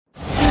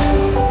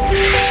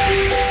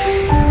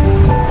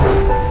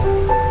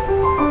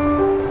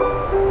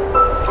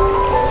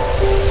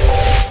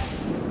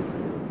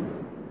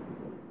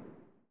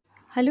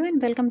Hello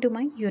and welcome to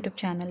my YouTube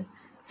channel.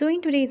 So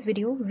in today's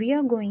video, we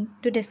are going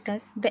to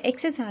discuss the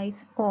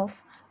exercise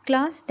of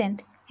class 10th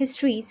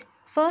History's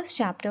first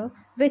chapter,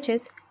 which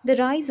is the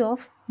rise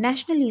of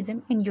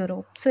nationalism in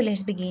Europe. So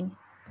let's begin.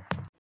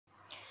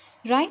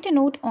 Write a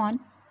note on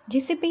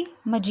जिसेपे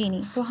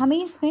मजीनी. तो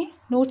हमें इसमें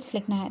notes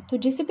लिखना है. तो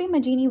जिसेपे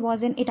मजीनी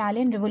was an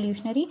Italian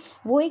revolutionary.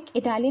 वो एक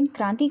Italian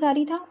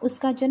क्रांतिकारी था.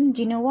 उसका जन्म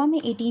जिनोवा में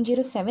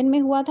 1807 में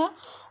हुआ था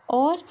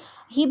और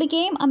he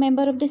became a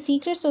member of the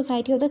secret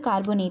society of the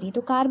Carbonari.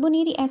 तो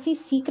कार्बोनेरी ऐसी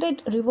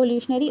सीक्रेट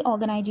रिवोल्यूशनरी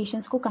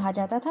ऑर्गेनाइजेशंस को कहा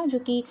जाता था जो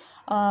कि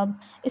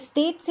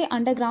स्टेट से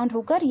अंडरग्राउंड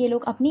होकर ये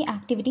लोग अपनी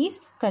एक्टिविटीज़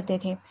करते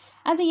थे.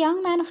 As a young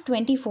man of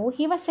 24,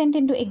 he was sent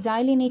into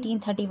exile in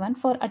 1831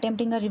 for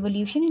attempting a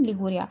revolution in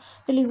Liguria.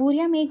 तो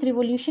लिगुरिया में एक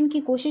रिवोल्यूशन की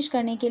कोशिश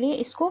करने के लिए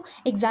इसको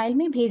एग्जाइल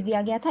में भेज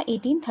दिया गया था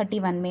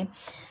 1831 में.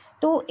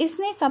 तो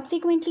इसने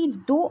सब्सिक्वेंटली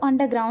 2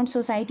 अंडरग्राउंड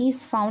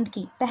सोसाइटीज़ फाउंड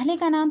की. पहले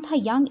का नाम था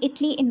young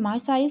Italy in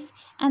मार्साइस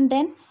and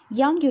then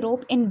young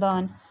Europe in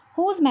burn,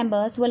 whose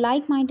members were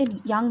like-minded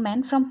young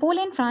men from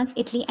Poland, France,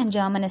 Italy and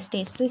German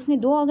states. तो इसने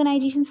 2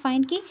 ऑर्गेनाइजेशंस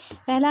फाइंड की.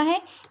 पहला है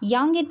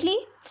यंग इटली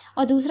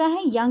और दूसरा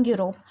है यंग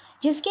यूरोप,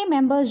 जिसके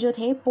मेंबर्स जो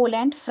थे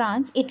पोलैंड,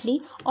 फ्रांस, इटली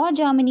और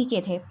जर्मनी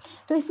के थे.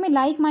 तो इसमें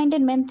लाइक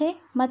माइंडेड मैन थे,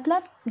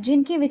 मतलब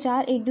जिनके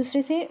विचार एक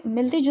दूसरे से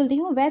मिलती जुलती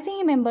हो वैसे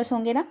ही मेंबर्स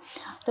होंगे ना.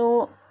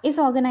 तो इस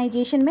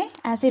ऑर्गेनाइजेशन में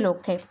ऐसे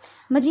लोग थे.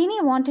 मजीनी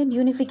वांटेड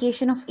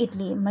यूनिफिकेशन ऑफ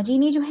इटली.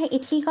 मजीनी जो है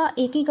इटली का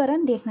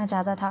एकीकरण देखना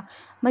चाहता था.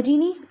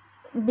 मजीनी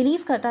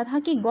बिलीव करता था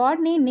कि गॉड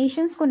ने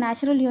नेशंस को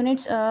नेचुरल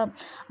यूनिट्स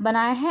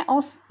बनाया है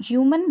of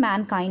human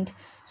Mankind.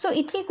 So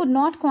Italy could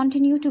not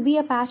continue to be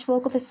a patch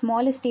work of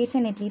small states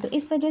in Italy. तो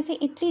इस वजह से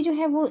इटली जो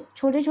है वो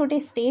छोटे छोटे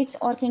स्टेट्स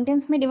और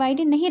किंगडम्स में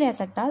डिवाइडेड नहीं रह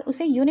सकता,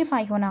 उसे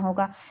यूनिफाई होना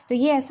होगा. तो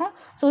ये ऐसा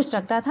सोच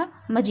रखता था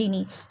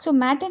मजीनी. सो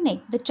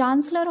Metternich the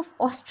chancellor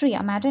of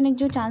Austria, Metternich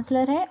जो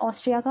चांसलर है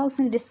ऑस्ट्रिया का,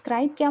 उसने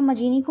डिस्क्राइब किया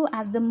मजीनी को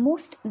as the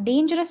most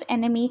dangerous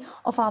enemy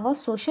of our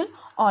social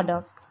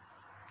order.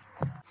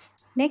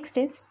 Next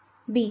is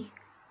B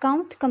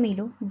count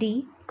कमीलो D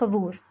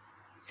कवूर.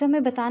 सो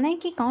हमें बताना है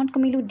कि काउंट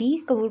कमीलो डी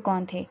कवूर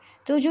कौन थे.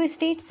 तो जो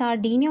स्टेट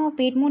सार्डिनिया और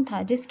पेडमोंट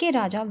था, जिसके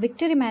राजा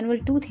विक्टर इमैनुअल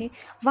II थे,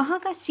 वहाँ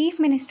का चीफ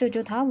मिनिस्टर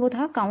जो था वो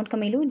था count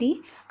कमीलो D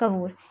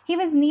कवूर. He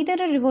was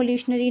neither a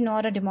revolutionary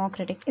nor a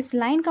democratic. इस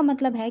लाइन का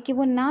मतलब है कि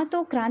वो ना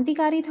तो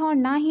क्रांतिकारी था और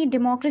ना ही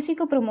डेमोक्रेसी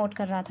को प्रमोट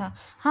कर रहा था.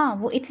 हाँ,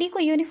 वो इटली को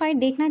यूनिफाइड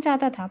देखना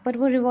चाहता था, पर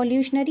वो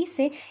रिवोल्यूशनरी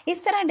से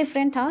इस तरह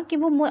डिफरेंट था कि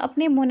वो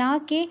अपने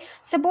मोनार्क के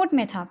सपोर्ट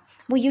में था.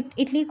 वो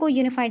इटली को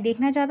यूनिफाइड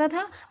देखना चाहता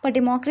था, पर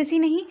डेमोक्रेसी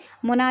नहीं,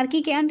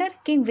 मोनार्की के under,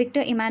 king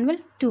Victor Emmanuel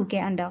II के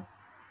under.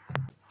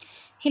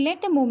 He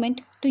led the movement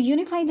to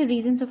unify the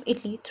regions of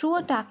Italy through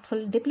a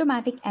tactful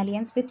diplomatic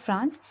alliance with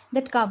France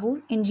that Cavour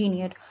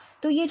engineered.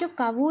 तो ये जो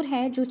कावूर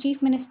है, जो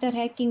चीफ मिनिस्टर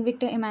है king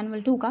Victor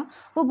Emmanuel II का,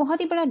 वो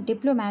बहुत ही बड़ा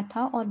डिप्लोमेट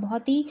था और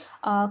बहुत ही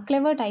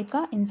क्लेवर टाइप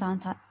का इंसान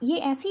था. ये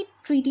ऐसी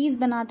ट्रीटीज़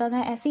बनाता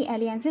था, ऐसी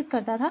एलियंसेस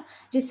करता था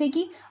जिससे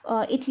कि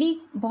इटली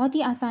बहुत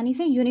ही आसानी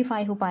से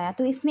यूनिफाई हो पाया.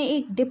 तो इसने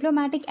एक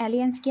डिप्लोमेटिक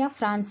एलियंस किया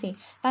फ्रांस से,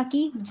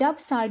 ताकि जब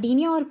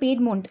सार्डिनिया और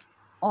पेडमोंट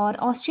और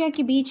ऑस्ट्रिया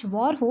के बीच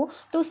वॉर हो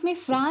तो उसमें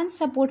फ्रांस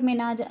सपोर्ट में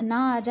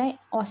ना आ जाए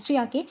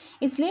ऑस्ट्रिया के.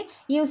 इसलिए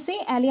ये उससे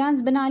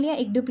एलियंस बना लिया,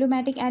 एक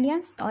डिप्लोमेटिक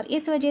एलियंस. और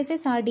इस वजह से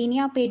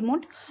सार्डिनिया,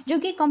 पेडमोंट, जो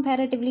कि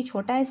कंपैरेटिवली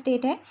छोटा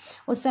स्टेट है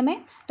उस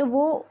समय, तो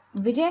वो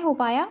विजय हो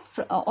पाया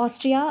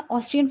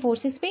ऑस्ट्रियन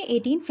फोर्सेस पे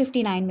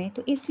 1859 में.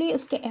 तो इसलिए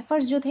उसके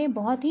एफर्ट्स जो थे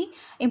बहुत ही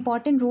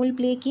इंपॉर्टेंट रोल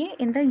प्ले किए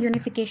in the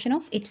unification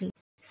of Italy.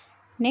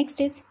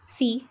 Next is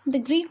C, the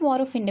Greek War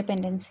of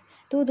Independence.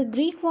 So the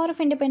Greek War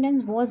of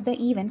Independence was the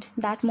event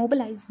that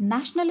mobilized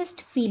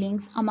nationalist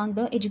feelings among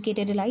the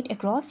educated elite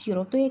across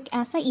Europe. तो एक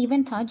ऐसा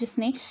event था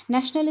जिसने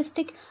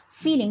nationalistic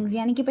feelings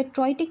यानी कि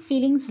पेट्रोइटिक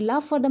feelings, love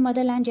for the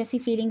Motherland जैसी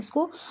feelings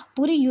को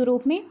पूरे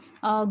यूरोप में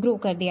ग्रो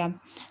कर दिया.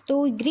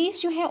 तो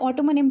ग्रीस जो है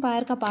ऑटोमन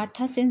एम्पायर का पार्ट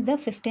था सिंस द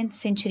 15th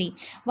सेंचुरी.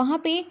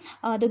 वहाँ पे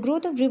the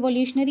growth of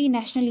revolutionary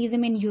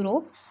nationalism in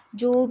Europe,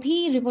 जो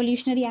भी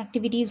रिवोल्यूशनरी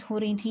एक्टिविटीज़ हो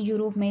रही थी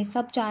यूरोप में,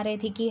 सब चाह रहे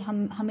थे कि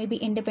हमें भी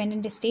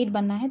इंडिपेंडेंट स्टेट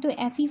बनना है. तो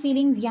ऐसी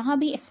फीलिंग्स यहाँ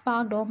भी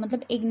स्पार्क्ड ऑफ,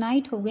 मतलब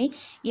इग्नाइट हो गई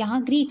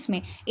यहाँ ग्रीक्स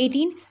में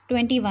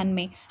 1821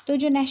 में. तो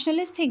जो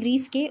नेशनलिस्ट थे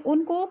ग्रीस के,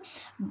 उनको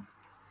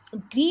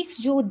ग्रीक्स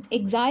जो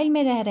एग्ज़ाइल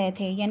में रह रहे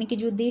थे, यानी कि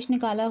जो देश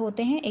निकाला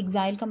होते हैं,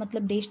 एग्ज़ाइल का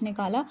मतलब देश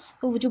निकाला,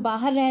 तो वो जो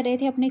बाहर रह रहे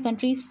थे अपने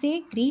कंट्रीज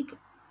से,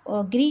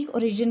 ग्रीक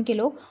ओरिजिन के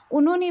लोग,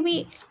 उन्होंने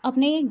भी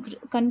अपने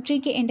कंट्री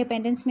के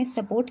इंडिपेंडेंस में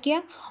सपोर्ट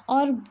किया.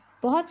 और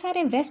बहुत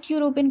सारे वेस्ट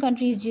यूरोपियन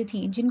कंट्रीज़ जो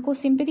थी, जिनको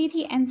सिंपैथी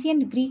थी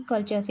एंशिएंट ग्रीक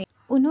कल्चर से,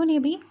 उन्होंने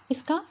भी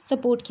इसका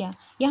सपोर्ट किया.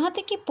 यहाँ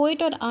तक कि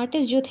पोइट और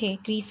आर्टिस्ट जो थे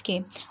ग्रीस के,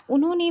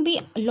 उन्होंने भी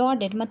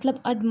लॉर्डेड,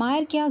 मतलब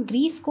एडमायर किया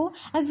ग्रीस को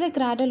as the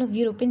cradle of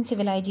European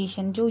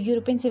civilisation. जो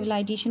यूरोपियन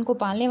सिविलाइजेशन को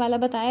पालने वाला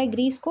बताया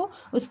ग्रीस को,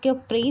 उसके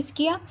प्रेज़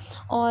किया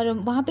और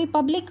वहाँ पे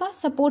पब्लिक का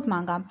सपोर्ट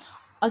मांगा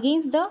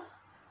against a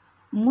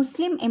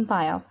Muslim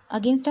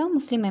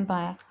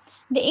empire.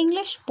 The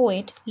English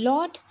poet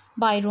Lord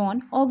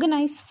Byron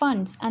organise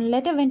funds and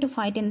later went to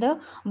fight in the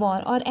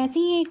war. और ऐसे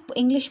ही एक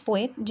इंग्लिश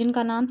पोएट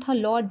जिनका नाम था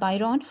लॉर्ड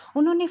बायरन,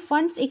 उन्होंने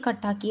फंड्स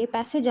इकट्ठा किए,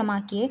 पैसे जमा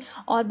किए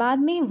और बाद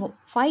में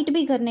फाइट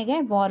भी करने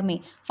गए वॉर में।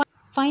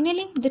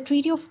 Finally, the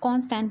Treaty of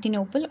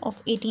Constantinople of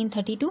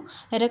 1832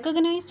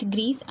 recognized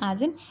Greece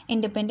as an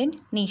independent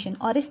nation।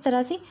 और इस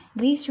तरह से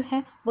ग्रीस जो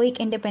है वो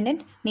एक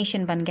इंडिपेंडेंट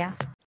नेशन बन गया।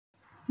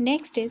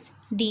 Next is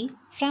D,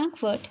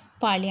 Frankfurt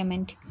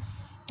parliament.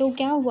 तो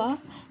क्या हुआ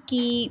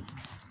कि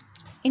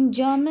in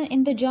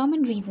the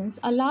German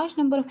regions a large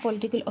number of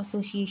political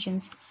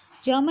associations,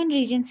 German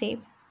reason से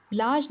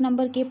लार्ज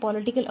नंबर के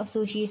पॉलिटिकल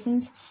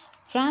एसोसिएशंस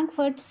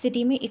फ्रैंकफर्ट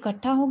सिटी में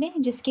इकट्ठा हो गए,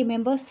 जिसके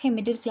मेंबर्स थे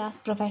middle class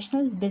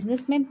professionals,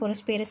 businessman,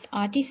 prosperous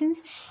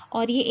artisans.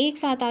 और ये एक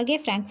साथ आ गए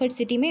फ्रैंकफर्ट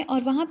सिटी में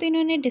और वहाँ पे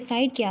उन्होंने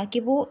डिसाइड किया कि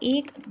वो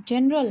एक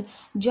जनरल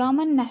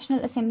जर्मन नेशनल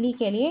असेंबली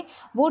के लिए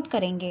वोट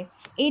करेंगे।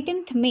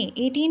 18 मई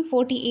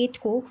 1848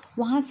 को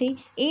वहाँ से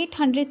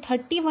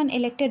 831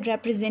 इलेक्टेड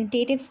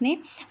रिप्रेजेंटेटिव्स ने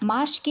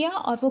मार्च किया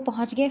और वो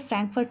पहुँच गए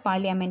फ्रैंकफर्ट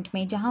पार्लियामेंट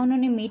में, जहाँ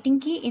उन्होंने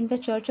मीटिंग की in the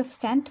church of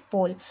Saint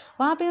Paul.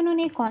 वहाँ पे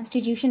उन्होंने एक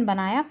कॉन्स्टिट्यूशन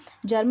बनाया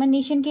जर्मन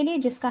नेशन के लिए,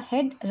 जिसका हेड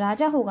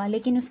राजा होगा,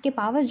 लेकिन उसके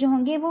पावर्स जो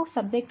होंगे वो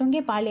सब्जेक्ट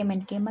होंगे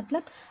पार्लियामेंट के।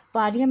 मतलब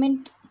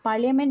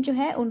पार्लियामेंट जो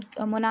है उन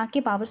मोनार्क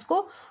के पावर्स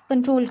को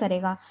कंट्रोल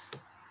करेगा।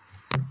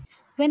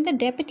 When the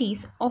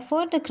deputies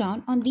offered the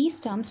crown on these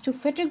terms to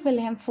Frederick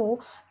Wilhelm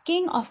IV,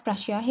 King of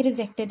Prussia, he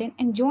rejected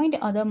it and joined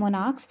other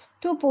monarchs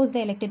to oppose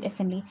the elected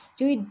assembly।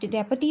 जो ये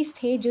डेपुटीज़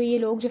थे, जो ये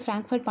लोग जो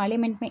फ्रैंकफर्ट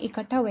पार्लियामेंट में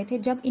इकट्ठा हुए थे,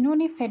 जब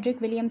इन्होंने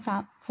फेडरिक विलियम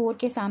IV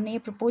के सामने ये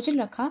प्रपोजल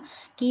रखा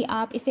कि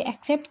आप इसे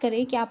एक्सेप्ट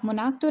करें कि आप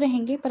मोनार्क तो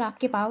रहेंगे पर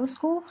आपके पावर्स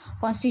को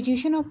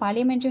कॉन्स्टिट्यूशन और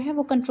पार्लियामेंट जो है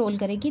वो कंट्रोल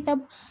करेगी,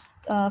 तब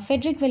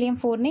फेडरिक विलियम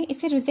IV ने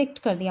इसे रिजेक्ट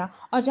कर दिया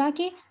और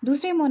जाके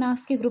दूसरे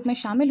मोनार्क्स के ग्रुप में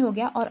शामिल हो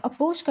गया और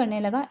अपोज करने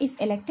लगा इस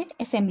इलेक्टेड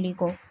असेंबली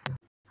को।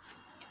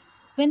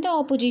 When the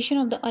opposition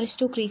of the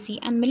aristocracy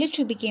and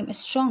military became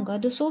stronger,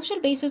 the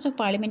social basis of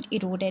parliament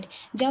eroded।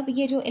 जब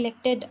ये जो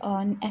इलेक्टेड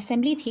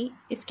असेंबली थी,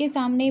 इसके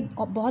सामने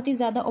बहुत ही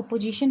ज़्यादा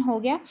अपोजिशन हो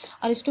गया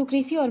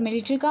अरिस्टोक्रेसी और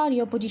मिलिट्री का, और ये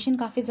अपोजिशन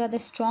काफ़ी ज़्यादा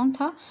स्ट्रॉन्ग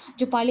था।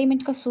 जो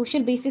पार्लियामेंट का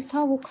सोशल बेसिस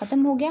था वो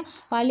ख़त्म हो गया।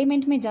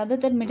 पार्लियामेंट में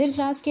ज़्यादातर मिडिल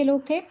क्लास के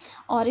लोग थे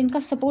और इनका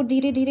सपोर्ट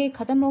धीरे धीरे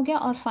ख़त्म हो गया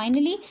और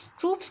फाइनली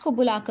ट्रूप्स को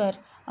बुलाकर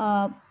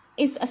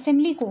इस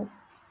असेंबली को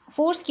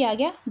फोर्स किया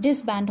गया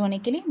डिसबैंड होने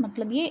के लिए,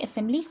 मतलब ये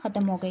असेंबली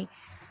ख़त्म हो गई।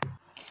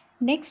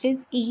 Next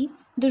is E,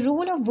 the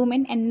role of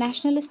women and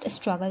nationalist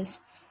struggles.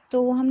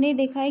 तो हमने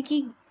देखा है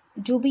कि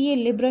जो भी ये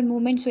लिबरल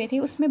मूवमेंट्स हुए थे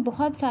उसमें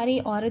बहुत सारी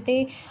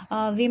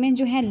औरतें वीमेन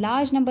जो हैं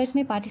लार्ज नंबर्स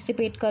में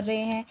पार्टिसिपेट कर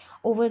रहे हैं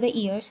ओवर द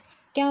ईयर्स।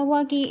 क्या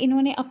हुआ कि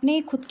इन्होंने अपने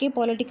खुद के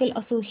पॉलिटिकल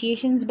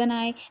एसोसिएशंस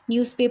बनाए,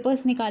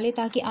 न्यूज़पेपर्स निकाले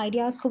ताकि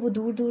आइडियाज़ को वो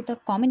दूर दूर तक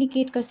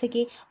कम्युनिकेट कर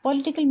सके।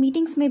 पॉलिटिकल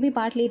मीटिंग्स में भी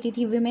पार्ट लेती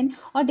थी विमेन,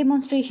 और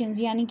डेमोन्स्ट्रेशंस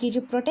यानी कि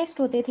जो प्रोटेस्ट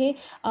होते थे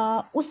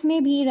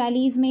उसमें भी,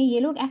 रैलीज़ में ये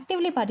लोग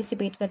एक्टिवली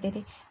पार्टिसिपेट करते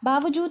थे।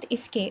 बावजूद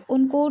इसके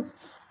उनको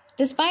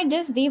despite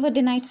this they were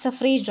denied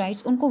suffrage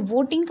rights, उनको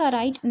वोटिंग का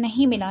राइट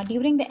नहीं मिला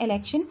during the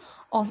election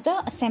of the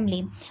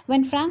assembly.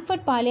 When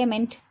Frankfurt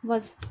parliament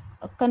was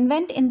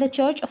convent in the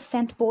church of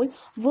St. Paul,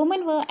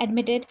 women were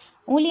admitted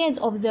only as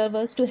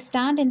observers to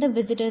stand in the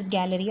visitors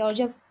gallery। और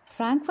जब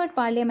Frankfurt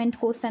parliament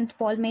को Saint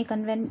Paul में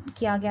convent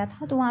किया गया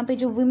था तो वहाँ पे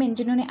जो वुमेन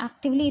जिन्होंने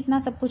एक्टिवली इतना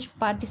सब कुछ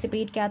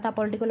पार्टिसिपेट किया था,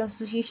 पॉलिटिकल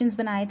एसोसिएशंस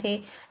बनाए थे,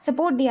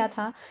 सपोर्ट दिया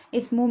था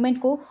इस मूवमेंट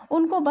को,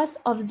 उनको बस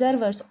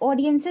ऑब्जर्वर्स,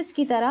 ऑडियंसेस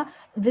की तरह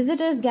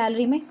विजिटर्स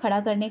गैलरी में खड़ा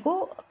करने को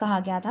कहा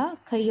गया था।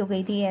 खड़ी हो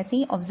गई थी, ऐसे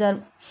ही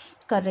ऑब्जर्व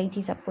कर रही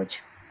थी सब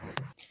कुछ।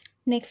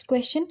 Next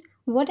question,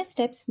 What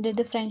steps did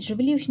the French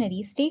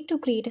revolutionaries take to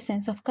create a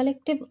sense of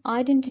collective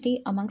identity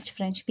amongst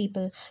French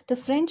people? तो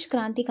फ्रेंच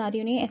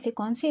क्रांतिकारियों ने ऐसे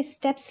कौन से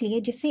स्टेप्स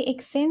लिए जिससे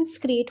एक सेंस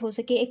क्रिएट हो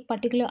सके एक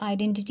पर्टिकुलर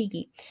आइडेंटिटी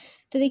की?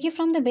 तो देखिए,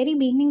 from the very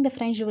beginning the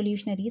French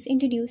revolutionaries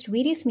introduced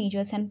various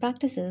measures and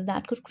practices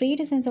that could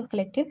create a sense of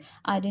collective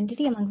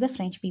identity amongst the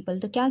French people.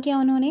 तो क्या किया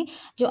उन्होंने,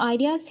 जो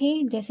आइडियाज़ थे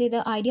जैसे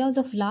द आइडियाज़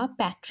ऑफ ला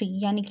पैट्री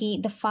यानी कि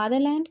द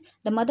फादरलैंड,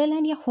 द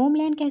मदरलैंड या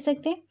होमलैंड कह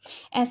सकते हैं,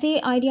 ऐसे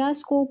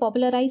आइडियाज़ को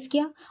पॉपुलराइज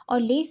किया।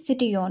 और ले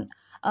सिटियन,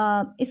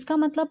 इसका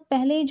मतलब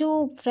पहले जो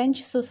फ्रेंच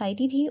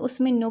सोसाइटी थी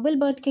उसमें नोबल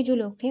बर्थ के जो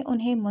लोग थे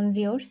उन्हें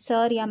मुंजियोर,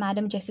 सर या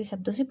मैडम जैसे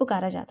शब्दों से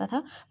पुकारा जाता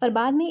था, पर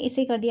बाद में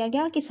इसे कर दिया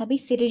गया कि सभी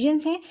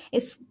सिटीजन्स हैं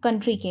इस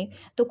कंट्री के,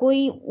 तो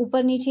कोई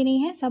ऊपर नीचे नहीं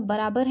है, सब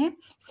बराबर हैं,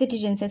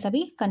 सिटीजन्स हैं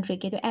सभी कंट्री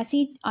के। तो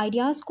ऐसी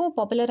आइडियाज़ को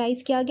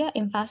पॉपुलराइज किया गया,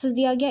 एम्फेसिस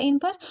दिया गया इन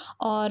पर,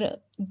 और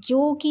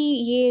जो कि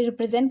ये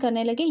रिप्रेजेंट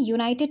करने लगे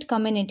United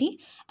community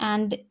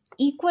and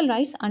equal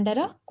rights under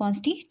a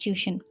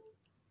constitution.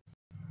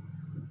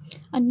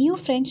 A new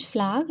French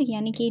flag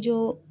यानी कि जो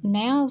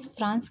नया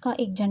फ्रांस का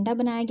एक झंडा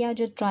बनाया गया,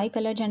 जो ट्राई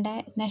कलर झंडा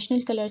है,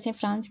 नेशनल कलर्स हैं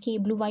फ्रांस की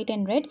ब्लू वाइट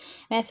एंड रेड,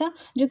 वैसा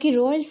जो कि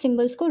रॉयल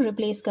सिंबल्स को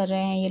रिप्लेस कर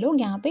रहे हैं ये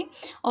लोग यहाँ पे।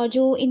 और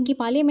जो इनकी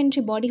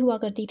पार्लियामेंट्री बॉडी हुआ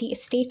करती थी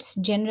स्टेट्स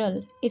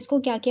जनरल, इसको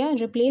क्या किया,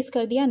 रिप्लेस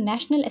कर दिया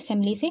नेशनल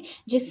असेंबली से,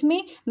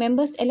 जिसमें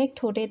मेंबर्स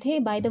इलेक्ट होते थे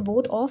by the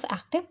vote of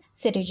active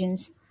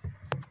citizens.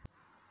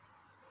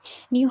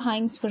 New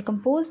hymns were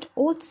composed,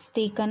 oaths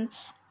taken,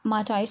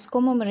 martyrs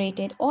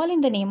कोमोमरेटेड all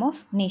in the name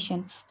of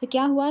nation. तो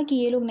क्या हुआ कि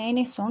ये लोग नए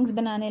नए सॉन्ग्स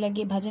बनाने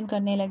लगे, भजन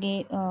करने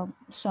लगे,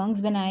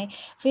 सॉन्ग्स बनाए,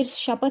 फिर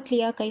शपथ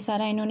लिया, कई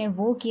सारा इन्होंने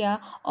वो किया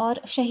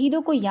और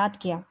शहीदों को याद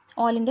किया,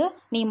 all in the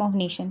name of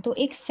nation. तो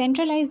एक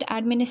सेंट्रलाइज्ड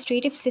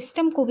एडमिनिस्ट्रेटिव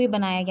सिस्टम को भी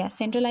बनाया गया।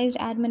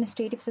 सेंट्रलाइज्ड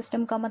एडमिनिस्ट्रेटिव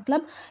सिस्टम का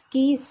मतलब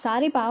कि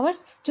सारे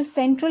पावर्स जो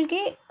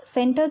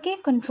सेंटर के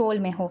कंट्रोल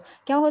में हो।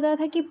 क्या होता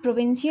था कि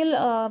प्रोविंशियल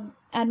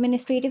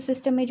एडमिनिस्ट्रेटिव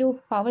सिस्टम में जो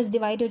पावर्स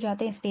डिवाइड हो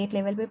जाते हैं स्टेट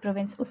लेवल पे,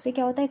 प्रोविंस, उससे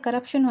क्या होता है,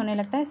 करप्शन होने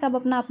लगता है, सब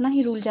अपना अपना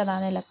ही रूल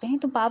चलाने लगते हैं।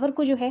 तो पावर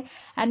को जो है,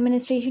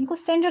 एडमिनिस्ट्रेशन को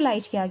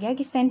सेंट्रलाइज किया गया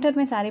कि सेंटर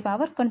में सारे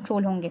पावर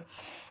कंट्रोल होंगे।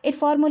 It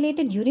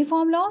formulated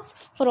uniform laws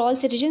for all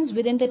citizens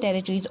with in the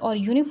territories, और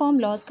यूनिफॉर्म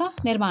लॉज का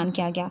निर्माण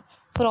किया गया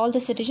for all the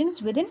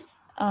citizens with in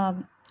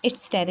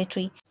its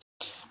territory.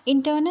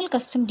 Internal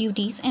custom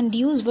duties and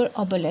dues were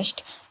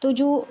abolished. तो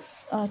जो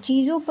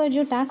चीज़ों पर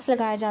जो टैक्स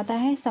लगाया जाता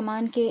है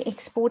सामान के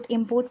एक्सपोर्ट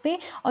इंपोर्ट पे,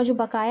 और जो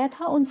बकाया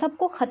था, उन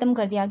सबको ख़त्म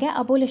कर दिया गया,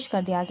 अबोलिश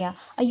कर दिया गया।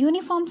 A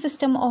uniform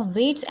system of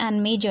weights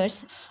and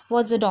measures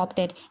was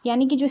adopted,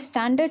 यानी कि जो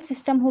स्टैंडर्ड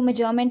सिस्टम हो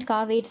मेजरमेंट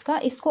का, वेट्स का,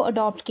 इसको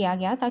अडॉप्ट किया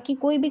गया ताकि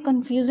कोई भी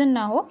कन्फ्यूज़न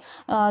ना हो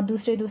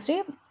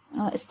दूसरे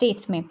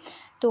स्टेट्स में।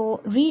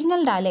 तो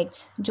रीजनल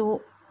डायलेक्ट्स,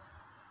 जो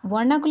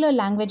वर्नाकुलर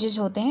लैंग्वेजेस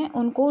होते हैं,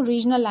 उनको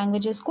रीजनल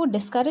लैंग्वेजेस को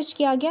डिस्करेज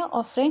किया गया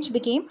और French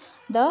became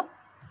the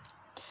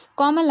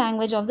common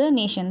language of the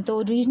nation.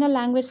 तो रीजनल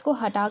लैंग्वेज को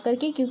हटा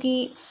करके,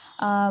 क्योंकि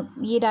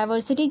ये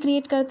डाइवर्सिटी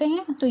क्रिएट करते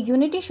हैं, तो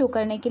यूनिटी शो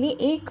करने के लिए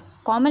एक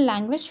कॉमन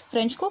लैंग्वेज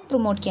फ्रेंच को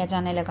प्रमोट किया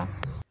जाने लगा।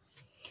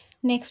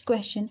 Next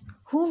question,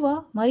 who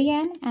were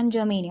Marion and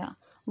Germania,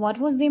 what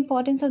was the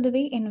importance of the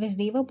way in which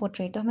they were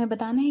portrait. तो हमें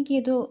बताना है कि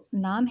ये जो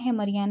नाम है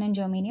मरियन एंड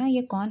जर्मेनिया,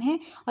 ये कौन है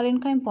और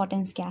इनका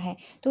इंपॉर्टेंस क्या है।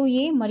 तो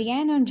ये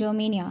मरियन एंड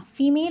जर्मेनिया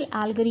फीमेल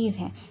एल्गरीज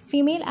हैं।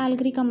 फीमेल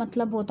एल्गरी का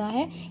मतलब होता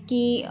है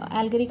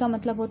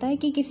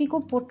कि किसी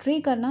को पोर्ट्रे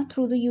करना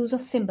through the use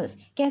of symbols.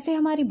 कैसे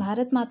हमारी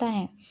भारत माता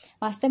हैं,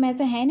 वास्तव में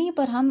ऐसा है नहीं,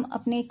 पर हम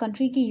अपने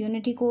कंट्री की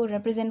यूनिटी को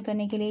रिप्रेजेंट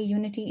करने के लिए,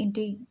 यूनिटी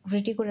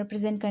इंटीग्रिटी को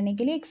रिप्रेजेंट करने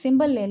के लिए एक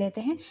सिंबल ले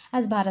लेते हैं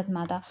एज भारत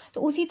माता।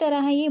 तो उसी तरह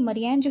है ये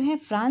मरियन जो है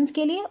फ्रांस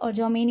के लिए और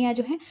जर्मेनिया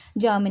जो है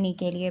जर्मनी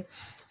के लिए।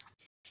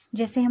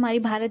 जैसे हमारी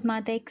भारत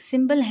माता एक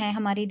सिंबल है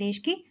हमारे देश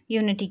की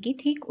यूनिटी की,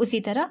 ठीक उसी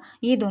तरह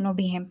ये दोनों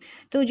भी हैं।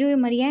 तो जो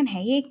मरियन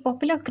है, ये एक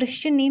पॉपुलर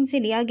क्रिश्चियन नेम से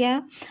लिया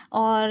गया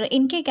और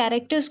इनके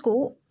कैरेक्टर्स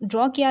को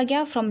ड्रॉ किया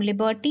गया फ्रॉम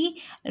लिबर्टी,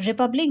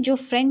 रिपब्लिक, जो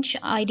फ्रेंच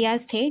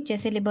आइडियाज़ थे,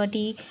 जैसे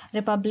liberty,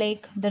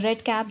 Republic, the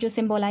red cap जो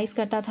सिम्बोलाइज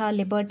करता था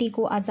लिबर्टी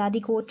को, आज़ादी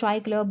को, try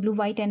colour, blue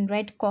white and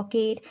red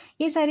कॉकेट,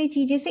 ये सारी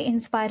चीज़ें से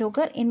इंस्पायर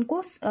होकर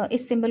इनको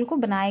इस सिंबल को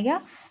बनाया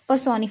गया,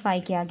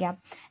 पर्सोनिफाई किया गया।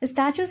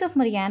 Statues of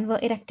Marion were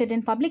erected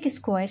in public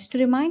squares to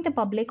remind the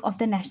public of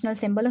the national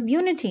symbol of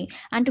unity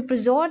and to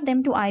preserve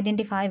them to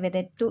identify with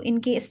it. तो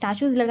इनके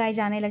स्टैचूज लगाए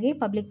जाने लगे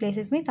पब्लिक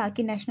प्लेसेस में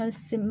ताकि नेशनल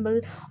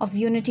सिंबल ऑफ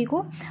यूनिटी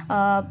को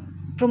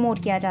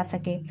promote किया जा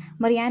सके।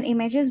 मरियन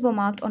इमेजेस वो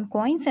marked on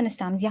coins and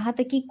stamps, यहाँ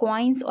तक कि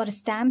कॉइन्स और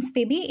स्टैम्प्स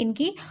पे भी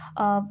इनकी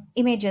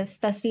इमेजेस,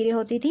 तस्वीरें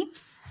होती थी।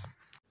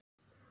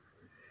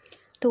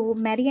 तो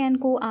मरियन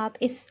को आप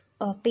इस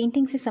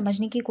पेंटिंग से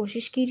समझने की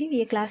कोशिश कीजिए।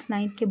 ये क्लास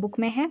 9th के बुक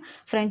में है,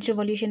 फ्रेंच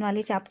रिवॉल्यूशन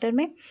वाले चैप्टर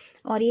में,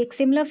 और ये एक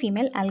सिमिलर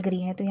फीमेल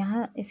एल्गरी है। तो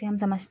यहाँ इसे हम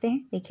समझते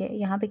हैं। देखिए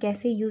यहाँ पे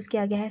कैसे यूज़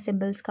किया गया है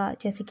सिम्बल्स का,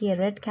 जैसे कि ये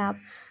रेड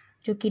कैप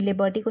जो कि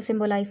लिबर्टी को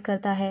सिम्बोलाइज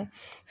करता है।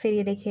 फिर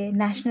ये देखिए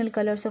नेशनल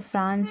कलर्स ऑफ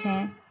फ्रांस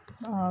हैं,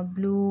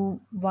 ब्लू,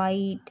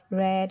 वाइट,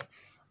 रेड,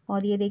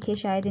 और ये देखिए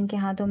शायद इनके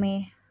हाथों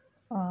में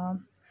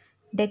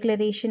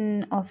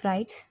डिक्लेरेशन ऑफ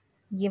राइट्स,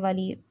 ये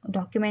वाली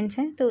डॉक्यूमेंट्स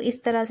हैं। तो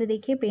इस तरह से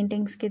देखिए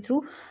पेंटिंग्स के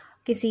थ्रू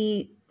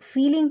किसी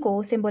फीलिंग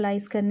को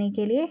सिंबलाइज करने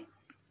के लिए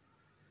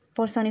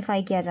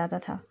पर्सोनिफाई किया जाता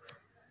था।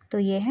 तो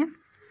ये है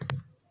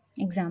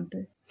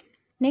एग्जाम्पल।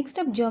 नेक्स्ट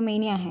अब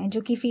जर्मेनिया है,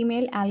 जो कि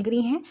फीमेल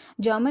एल्गरी हैं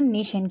जर्मन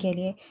नेशन के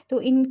लिए।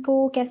 तो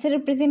इनको कैसे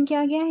रिप्रेजेंट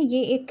किया गया है,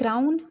 ये एक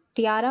क्राउन,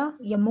 टियारा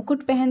या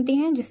मुकुट पहनती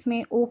हैं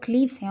जिसमें ओक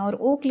लीव्स हैं, और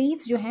ओक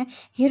लीव्स जो हैं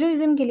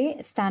हीरोइज्म के लिए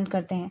स्टैंड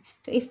करते हैं।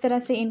 तो इस तरह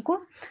से इनको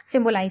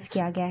सिंबलाइज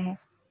किया गया है।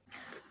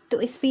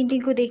 तो इस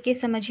पेंटिंग को देख के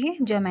समझिए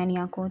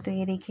जर्मेनिया को। तो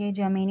ये देखिए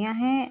जर्मेनिया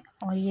है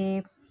और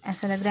ये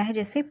ऐसा लग रहा है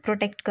जैसे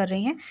प्रोटेक्ट कर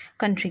रही हैं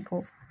कंट्री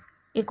को।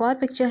 एक और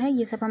पिक्चर है,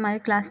 ये सब हमारे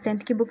क्लास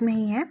 10th की बुक में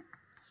ही है।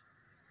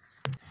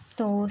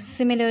 तो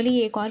सिमिलरली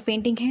एक और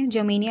पेंटिंग है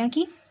जर्मेनिया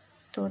की।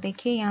 तो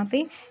देखिए यहाँ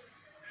पे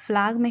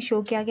फ्लैग में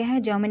शो किया गया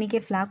है, जर्मनी के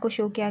फ्लैग को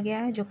शो किया गया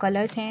है। जो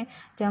कलर्स हैं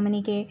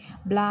जर्मनी के,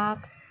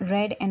 ब्लैक,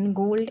 रेड एंड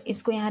गोल्ड,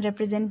 इसको यहाँ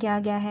रिप्रेजेंट किया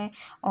गया है।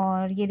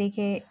 और ये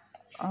देखिए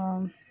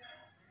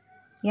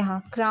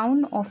यहाँ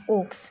क्राउन ऑफ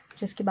ओक्स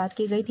जिसकी बात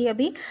की गई थी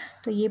अभी,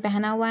 तो ये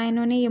पहना हुआ है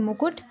इन्होंने, ये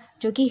मुकुट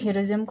जो कि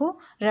हीरोइज्म को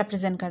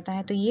रिप्रेजेंट करता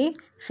है। तो ये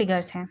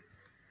फिगर्स हैं।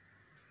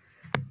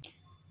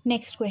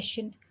 Next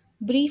question,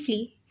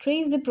 briefly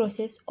trace the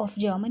process of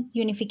German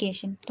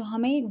unification. तो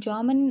हमें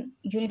जर्मन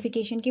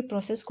यूनिफिकेशन के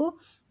प्रोसेस को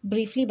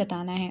ब्रीफली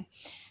बताना है।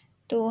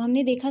 तो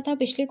हमने देखा था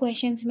पिछले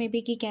क्वेश्चंस में भी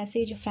कि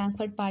कैसे जो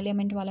फ्रैंकफर्ट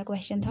पार्लियामेंट वाला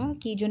क्वेश्चन था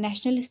कि जो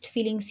नेशनलिस्ट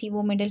फीलिंग्स थी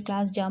वो मिडिल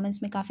क्लास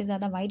जर्मन्स में काफ़ी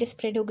ज़्यादा वाइड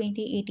स्प्रेड हो गई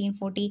थी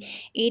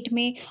 1848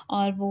 में,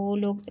 और वो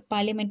लोग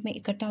पार्लियामेंट में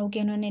इकट्ठा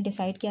होकर उन्होंने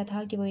डिसाइड किया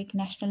था कि वो एक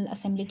नेशनल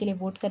असेंबली के लिए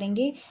वोट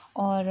करेंगे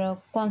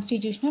और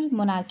कॉन्स्टिट्यूशनल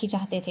मोनार्की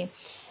चाहते थे।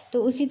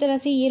 तो उसी तरह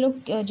से ये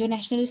लोग जो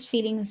नेशनलिस्ट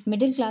फीलिंग्स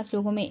मिडिल क्लास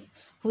लोगों में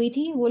हुई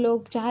थी, वो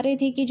लोग चाह रहे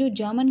थे कि जो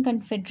जर्मन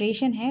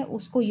कन्फेडरेशन है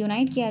उसको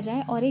यूनाइट किया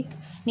जाए और एक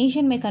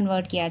नेशन में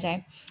कन्वर्ट किया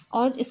जाए,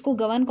 और इसको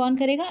गवर्न कौन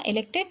करेगा?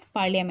 Elected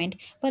parliament.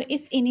 पर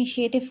इस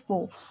इनिशिएटिव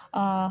को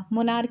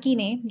मोनार्की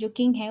ने, जो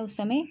किंग है उस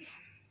समय,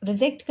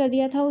 रिजेक्ट कर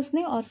दिया था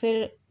उसने, और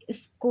फिर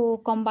इसको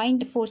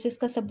कॉम्बाइंड फोर्सेस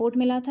का सपोर्ट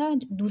मिला था,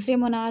 दूसरे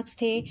मोनार्क्स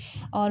थे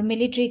और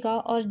मिलिट्री का,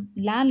 और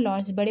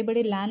लैंडलॉर्ड्स, बड़े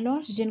बड़े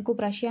लैंडलॉर्ड्स जिनको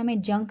प्रशिया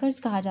में जंकर्स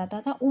कहा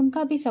जाता था,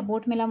 उनका भी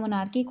सपोर्ट मिला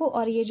मोनार्की को,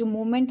 और ये जो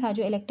मूवमेंट था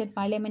जो इलेक्टेड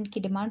पार्लियामेंट की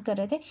डिमांड कर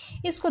रहे थे,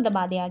 इसको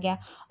दबा दिया गया।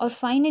 और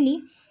फाइनली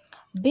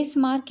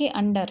बिस्मार्क के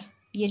अंडर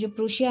ये जो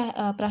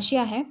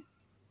प्रशिया है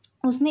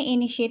उसने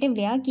इनिशिएटिव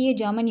लिया कि ये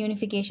जर्मन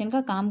यूनिफिकेशन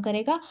का काम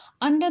करेगा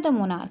अंडर द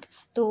मोनार्क।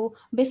 तो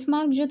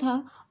बिस्मार्क जो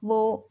था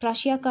वो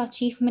प्रशिया का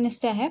चीफ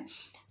मिनिस्टर है,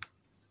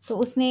 तो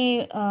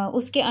उसने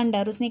उसके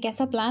अंडर उसने एक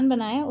ऐसा प्लान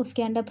बनाया,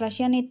 उसके अंडर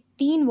प्रशिया ने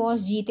 3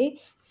 वॉर्स जीते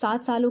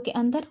 7 सालों के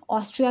अंदर,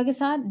 ऑस्ट्रिया के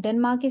साथ,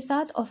 डेनमार्क के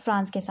साथ और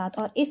फ्रांस के साथ,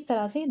 और इस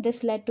तरह से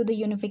this led to the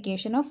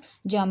unification of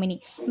Germany.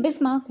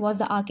 Bismarck was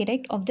the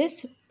architect of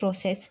this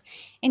process.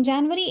 In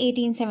January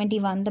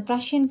 1871, the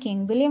Prussian king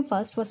William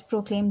I was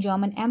proclaimed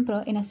German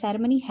emperor in a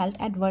ceremony held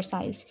at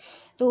Versailles.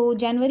 तो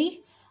जनवरी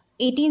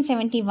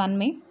 1871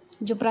 में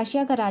जो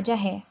प्रशिया का राजा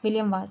है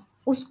William was,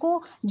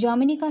 उसको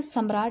Germany का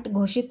सम्राट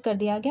घोषित कर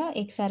दिया गया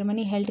एक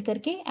सेरेमनी हेल्ड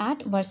करके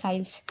eight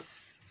Versailles.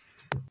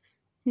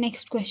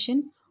 Next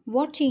question,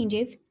 what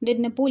changes did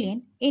Napoleon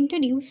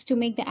introduce to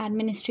make the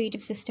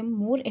administrative system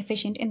more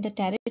efficient in the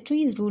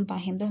territories ruled by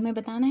him? तो हमें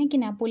बताना है कि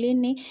नेपोलियन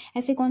ने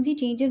ऐसे कौन सी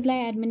चेंजेस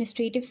लाए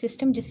एडमिनिस्ट्रेटिव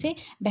सिस्टम जिससे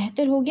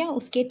बेहतर हो गया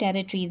उसके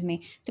टेरिटरीज में।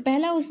 तो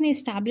पहला उसने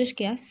इस्टेब्लिश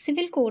किया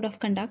civil code of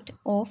conduct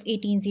of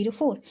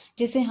 1804,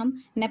 जिसे हम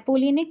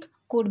नेपोलियनिक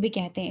कोड भी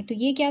कहते हैं। तो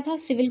ये क्या था?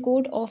 Civil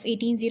code of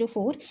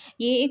 1804।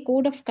 ये एक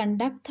कोड ऑफ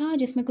कंडक्ट था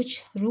जिसमें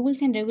कुछ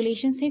रूल्स एंड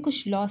रेगुलेशंस थे,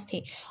 कुछ लॉस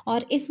थे,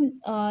 और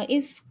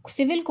इस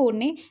सिविल कोड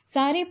ने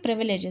सारे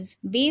प्रिविलेजेस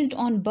बेस्ड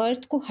ऑन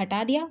बर्थ को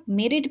हटा दिया,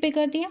 मेरिट पे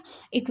कर दिया,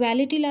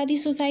 इक्वालिटी ला दी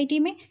सोसाइटी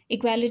में,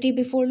 इक्वालिटी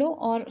बिफोर लॉ,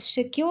 और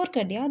सिक्योर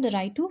कर दिया द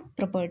राइट टू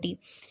प्रॉपर्टी।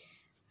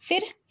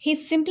 फिर ही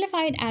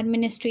simplified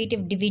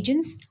administrative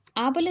divisions,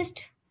 एबोलिश्ड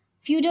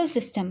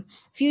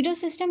feudal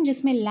system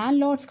जिसमें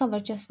लैंडलॉर्ड्स का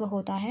वर्चस्व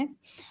होता है,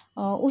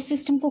 उस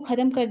सिस्टम को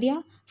ख़त्म कर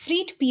दिया।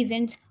 फ्रीड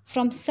पीजेंट्स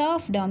फ्रॉम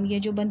सर्फडम, ये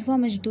जो बंधुआ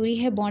मजदूरी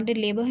है, बॉन्डेड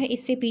लेबर है,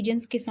 इससे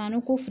पीजेंट्स किसानों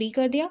को फ्री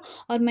कर दिया।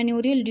 और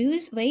मैन्योरियल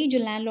ड्यूज, वही जो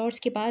लैंडलॉर्ड्स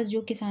के पास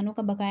जो किसानों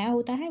का बकाया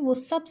होता है, वो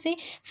सब से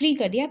फ्री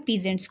कर दिया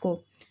पीजेंट्स को।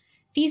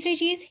 तीसरी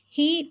चीज़,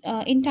 ही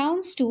इन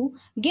टाउन्स टू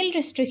गिल्ड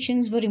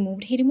रिस्ट्रिक्शंस वो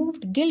रिमूव्ड, ही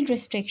रिमूव्ड गिल्ड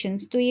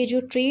रिस्ट्रिक्शंस। तो ये जो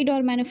ट्रेड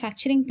और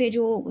मैन्युफैक्चरिंग पे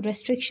जो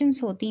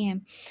रिस्ट्रिक्शंस होती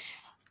हैं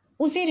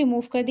उसे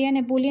रिमूव कर दिया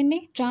नेपोलियन ने।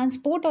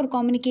 ट्रांसपोर्ट और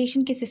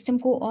कम्युनिकेशन के सिस्टम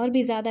को और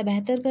भी ज़्यादा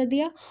बेहतर कर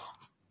दिया।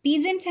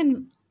 Peasants and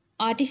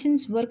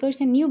artisans, workers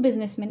and new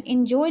businessmen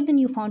enjoyed the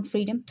newfound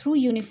freedom through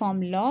uniform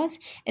laws,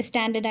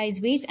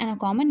 standardized weights and a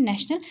common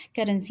national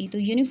currency.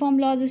 तो uniform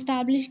laws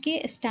establish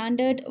किए,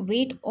 standard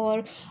weight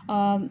और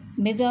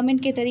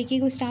measurement के तरीके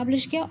को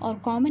establish किया,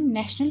 और common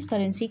national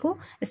currency को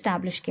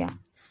establish किया।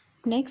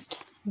 Next,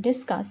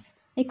 discuss,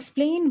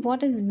 explain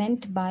what is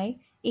meant by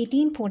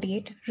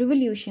 1848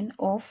 revolution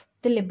of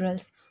the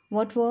liberals.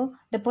 What were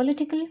the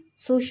political,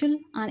 social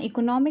and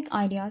economic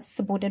ideas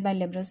supported by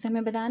liberals? तो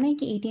हमें बताना है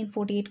कि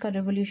 1848 का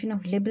revolution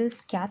of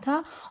liberals क्या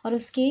था और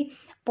उसके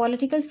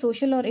political,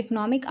 social और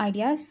economic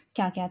ideas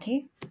क्या क्या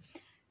थे।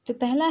 तो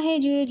पहला है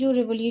जो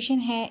रिवोल्यूशन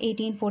है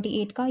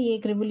 1848 का, ये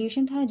एक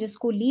रिवोल्यूशन था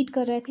जिसको लीड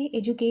कर रहे थे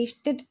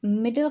educated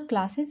middle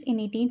classes in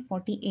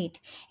 1848।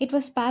 It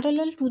was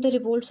parallel to the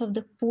revolts of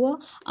the poor,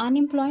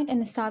 unemployed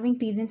and starving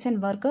peasants and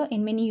worker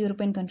in many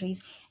European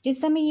countries.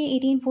 जिस समय ये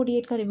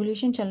 1848 का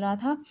रिवोल्यूशन चल रहा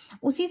था,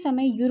 उसी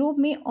समय यूरोप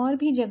में और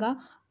भी जगह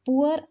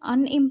पुअर,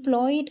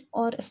 अनएम्प्लॉयड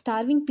और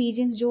स्टार्विंग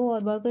पीजेंट्स जो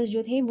और वर्कर्स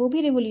जो थे वो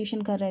भी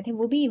रिवोल्यूशन कर रहे थे,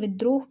 वो भी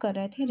विद्रोह कर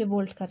रहे थे,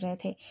 रिवोल्ट कर रहे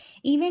थे।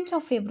 इवेंट्स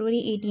ऑफ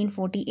February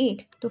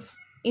 1848 तो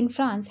in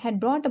France had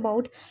brought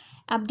about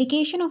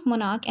abdication of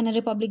monarch and a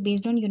republic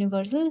based on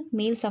universal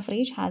male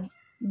suffrage has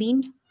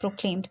been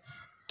proclaimed.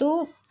 तो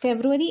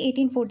फरवरी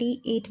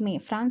 1848 में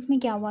फ्रांस में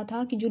क्या हुआ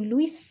था कि जो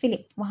लुइस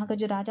फिलिप वहाँ का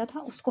जो राजा था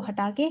उसको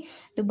हटा के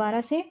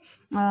दोबारा से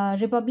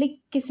रिपब्लिक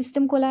के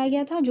सिस्टम को लाया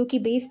गया था, जो कि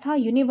बेस था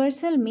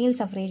यूनिवर्सल मेल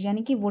सफरेज,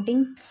 यानी कि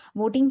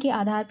वोटिंग के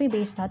आधार पे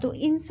बेस था। तो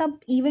इन सब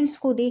इवेंट्स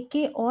को देख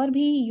के और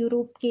भी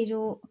यूरोप के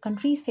जो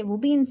कंट्रीज़ थे वो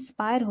भी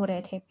इंस्पायर हो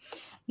रहे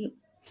थे।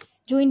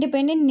 जो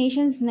इंडिपेंडेंट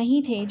नेशंस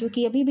नहीं थे, जो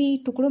कि अभी भी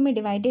टुकड़ों में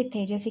डिवाइडेड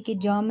थे, जैसे कि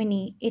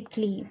Germany,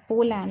 Italy,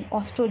 Poland,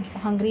 Austro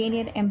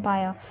Hungarian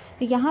empire,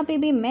 तो यहाँ पे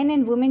भी मेन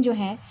एंड वुमेन जो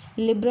हैं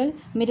लिबरल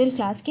मिडिल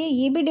क्लास के,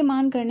 ये भी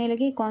डिमांड करने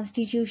लगे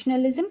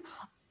कॉन्स्टिट्यूशनलिज्म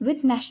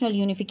विथ नेशनल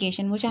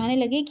यूनिफिकेशन। वो चाहने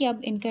लगे कि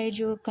अब इनका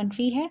जो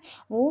कंट्री है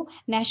वो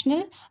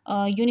नेशनल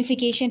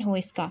यूनिफिकेशन हो,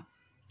 इसका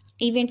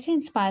इवेंट से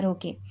इंस्पायर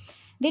होके।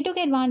 They took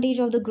advantage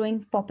of the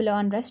growing popular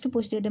unrest to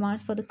push their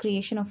demands for the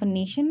creation of a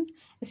nation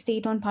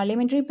state on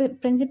parliamentary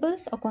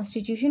principles, a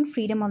constitution,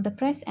 freedom of the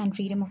press and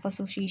freedom of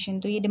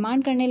association. तो ये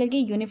demand करने लगे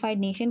unified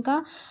nation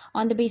का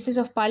on the basis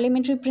of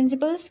parliamentary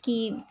principles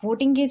कि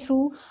voting के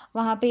through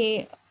वहाँ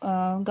पे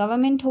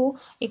government हो,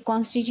 एक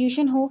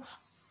कॉन्स्टिट्यूशन हो,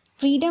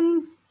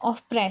 फ्रीडम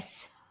ऑफ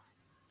प्रेस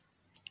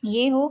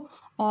ये हो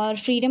और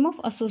फ्रीडम ऑफ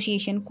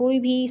एसोसिएशन, कोई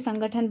भी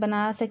संगठन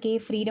बना सके।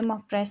 फ्रीडम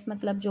ऑफ प्रेस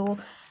मतलब जो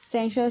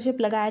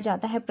सेंसरशिप लगाया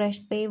जाता है प्रेस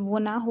पे वो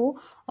ना हो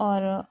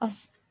और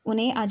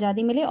उन्हें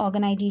आज़ादी मिले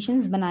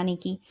ऑर्गेनाइजेशंस बनाने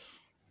की।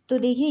 तो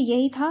देखिए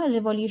यही था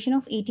रिवॉल्यूशन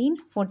ऑफ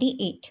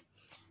 1848।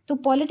 तो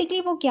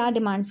पॉलिटिकली वो क्या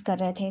डिमांड्स कर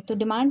रहे थे? तो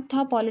डिमांड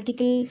था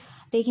पॉलिटिकल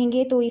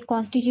देखेंगे तो एक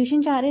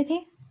कॉन्स्टिट्यूशन चाह रहे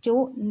थे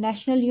जो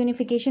नेशनल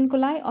यूनिफिकेशन को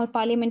लाए और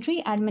पार्लियामेंट्री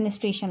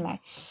एडमिनिस्ट्रेशन लाए।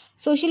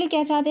 सोशली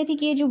क्या चाहते थे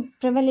कि ये जो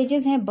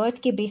प्रिविलेजेस हैं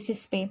बर्थ के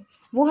बेसिस पे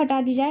वो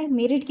हटा दी जाए,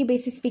 मेरिट के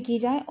बेसिस पे की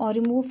जाए और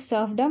रिमूव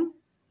सर्फडम,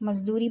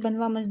 मजदूरी,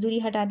 बंधुआ मजदूरी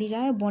हटा दी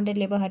जाए, बॉन्डेड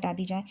लेबर हटा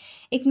दी जाए।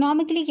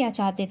 इकोनॉमिकली क्या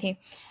चाहते थे?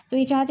 तो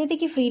ये चाहते थे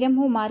कि फ्रीडम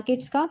हो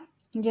मार्केट्स का,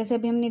 जैसे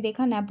अभी हमने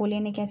देखा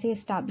नेपोलियन ने कैसे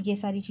ये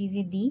सारी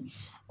चीज़ें दी,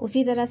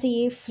 उसी तरह से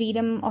ये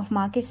फ्रीडम ऑफ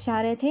मार्केट्स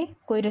चाह रहे थे,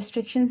 कोई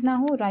रिस्ट्रिक्शंस ना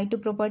हो, राइट टू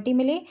प्रॉपर्टी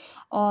मिले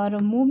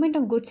और movement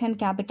of goods and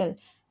capital,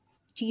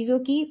 चीज़ों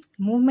की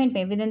मूवमेंट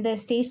में with in the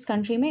states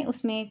country में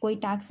उसमें कोई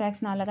टैक्स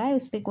वैक्स ना लगाए,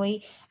 उस पर कोई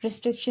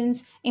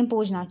रिस्ट्रिक्शंस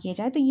इम्पोज ना किए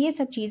जाए। तो ये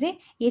सब चीज़ें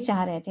ये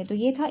चाह रहे थे। तो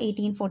ये था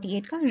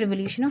 1848 का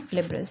revolution of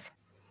liberals.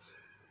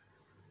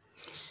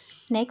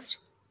 Next,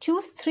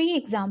 choose 3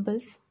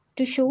 examples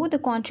to show the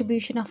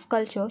contribution of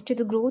culture to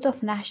the growth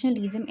of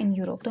nationalism in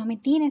Europe. तो हमें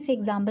 3 ऐसे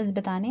एग्जाम्पल्स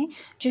बताने हैं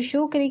जो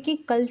शो करे कि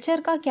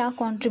कल्चर का क्या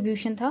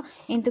कॉन्ट्रीब्यूशन था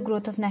in the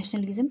growth of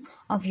nationalism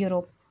of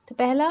Europe. तो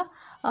पहला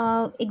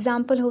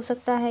एग्जाम्पल हो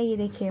सकता है, ये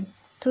देखिए,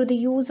 through the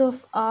use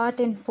of art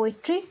and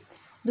poetry.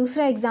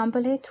 दूसरा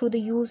एग्जाम्पल है through the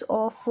use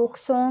of folk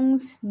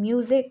songs,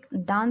 music,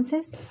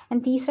 dances.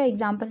 And तीसरा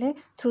एग्जाम्पल है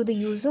through the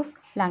use of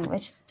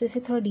language. तो इसे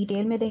थोड़ा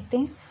डिटेल में देखते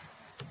हैं।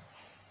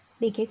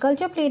 देखिए,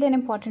 culture played an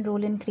important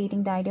role in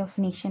creating the idea of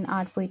nation.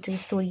 Art, poetry,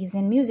 stories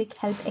and music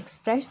help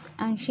express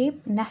and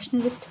shape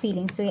nationalist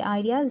feelings. तो ये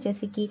आइडियाज़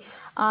जैसे कि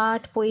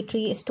आर्ट,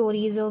 पोइट्री,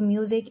 स्टोरीज और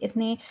म्यूज़िक,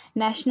 इसने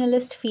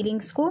नेशनलिस्ट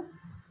फीलिंग्स को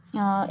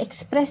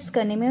एक्सप्रेस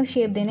करने में और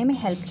शेप देने में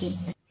हेल्प की।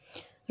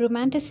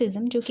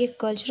 रोमांटिसिज्म जो कि एक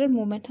कल्चरल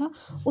मूवमेंट था,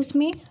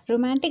 उसमें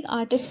रोमांटिक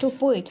आर्टिस्ट और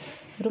पोइट्स,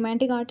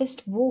 रोमांटिक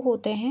आर्टिस्ट वो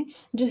होते हैं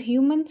जो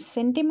ह्यूमन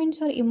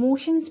सेंटिमेंट्स और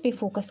इमोशंस पे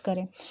फोकस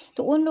करें।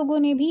 तो उन लोगों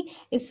ने भी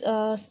इस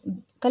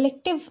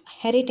collective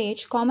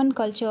heritage, common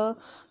culture,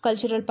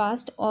 cultural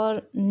past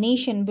और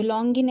nation,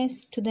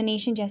 belongingness to the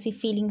nation जैसी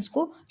फीलिंग्स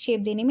को शेप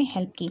देने में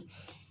हेल्प की।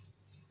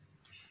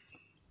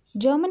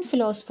 German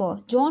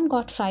philosopher John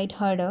Gottfried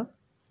हर्डर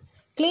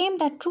claim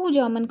that true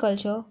German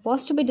culture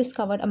was to be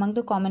discovered among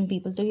the common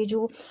people। तो ये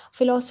जो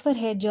philosopher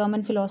है,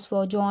 जर्मन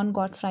फिलोसफर जॉन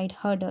गॉटफ्राइड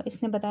हर्डर,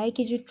 इसने बताया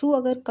कि जो ट्रू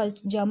अगर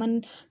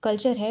जर्मन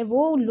कल्चर है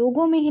वो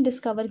लोगों में ही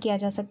डिस्कवर किया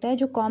जा सकता है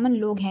जो कॉमन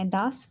लोग हैं।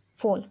 दास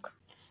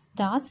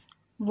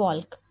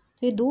वॉल्क,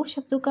 तो ये 2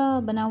 शब्दों का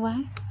बना हुआ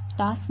है।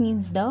 दास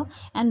means the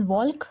end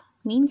walk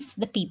means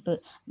the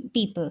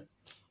people,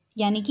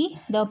 यानी कि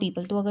द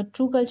पीपल। तो अगर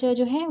ट्रू कल्चर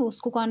जो है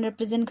उसको कौन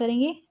रिप्रेजेंट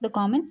करेंगे? The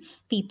common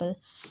people.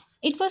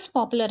 It was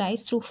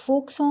popularized through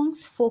folk songs,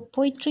 folk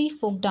poetry,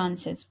 folk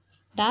dances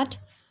that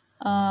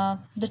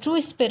the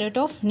true spirit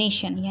of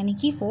nation, यानी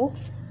कि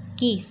folks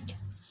kissed.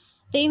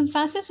 The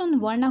emphasis on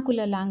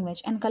vernacular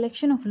language and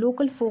collection of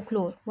local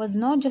folklore was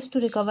not just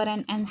to recover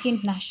an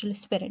ancient national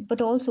spirit,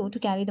 but also to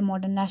carry the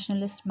modern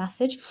nationalist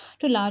message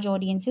to large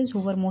audiences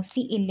who were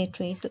mostly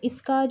illiterate. तो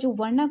इसका जो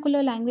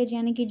vernacular language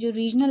यानी कि जो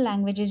regional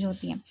languages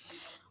होती हैं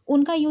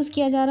उनका use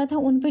किया जा रहा था,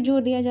 उन पे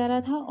जोर दिया जा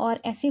रहा था।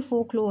 और ऐसे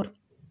folklore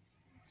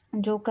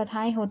जो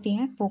कथाएं होती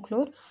हैं,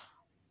 फोकलोर,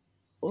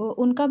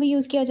 उनका भी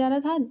यूज़ किया जा रहा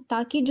था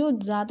ताकि जो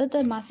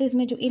ज़्यादातर मासेस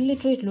में जो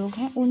इलिटरेट लोग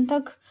हैं उन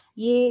तक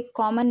ये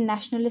कॉमन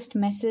नेशनलिस्ट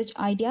मैसेज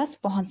आइडियाज़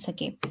पहुंच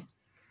सके।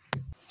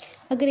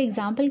 अगर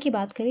एग्जाम्पल की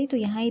बात करें तो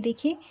यहाँ ये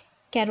देखिए,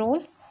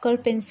 कैरोल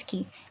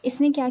कर्पिंस्की,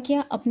 इसने क्या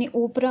किया, अपने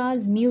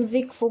ओपराज,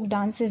 म्यूज़िक, फोक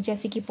डांसेस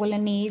जैसे कि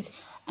पोलनेज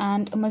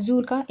एंड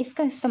मजूर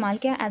इसका इस्तेमाल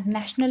किया as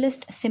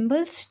nationalist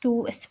symbols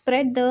to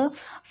spread the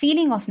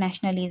feeling of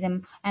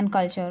nationalism and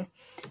culture.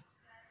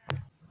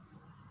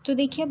 तो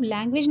देखिए अब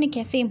लैंग्वेज ने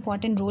कैसे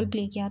इंपॉर्टेंट रोल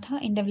प्ले किया था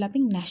इन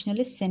डेवलपिंग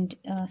नेशनलिस्ट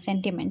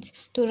सेंटिमेंट्स।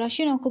 तो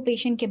रशियन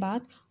ऑक्यूपेशन के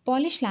बाद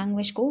पॉलिश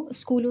लैंग्वेज को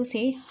स्कूलों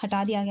से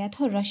हटा दिया गया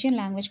था और रशियन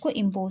लैंग्वेज को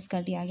इम्पोज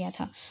कर दिया गया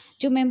था।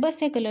 जो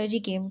मेंबर्स थे क्लर्जी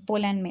के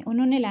पोलैंड में,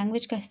 उन्होंने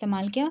लैंग्वेज का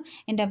इस्तेमाल किया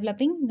in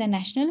developing the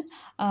national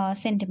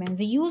sentiments.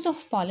 The use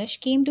of polish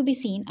came to be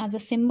seen as a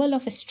symbol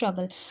of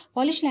struggle.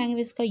 Polish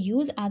language का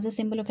use as a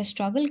symbol of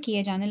struggle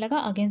किए जाने लगा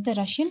अगेंस्ट द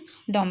रशियन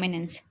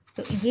डोमिनेंस।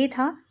 तो ये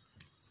था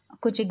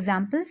कुछ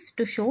examples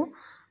to show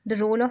the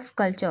role of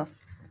culture.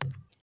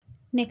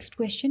 Next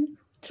question,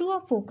 through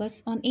a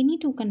focus on any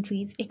 2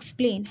 countries,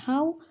 explain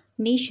how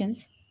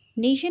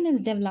nation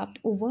is developed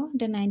over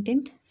the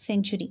 19th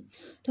century।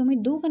 तो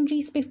हमें 2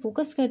 countries पे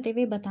फोकस करते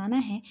हुए बताना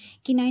है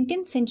कि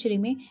 19th सेंचुरी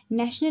में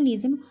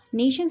नेशनलिज्म,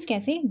 नेशंस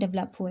कैसे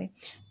डेवलप हुए।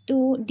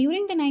 तो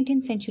during the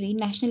 19th century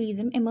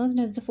nationalism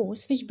emerged as the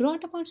force which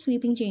brought about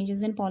sweeping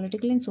changes in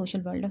political and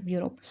social world of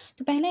Europe.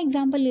 तो पहला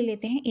एग्जाम्पल ले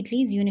लेते हैं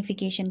इटलीज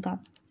यूनिफिकेशन का।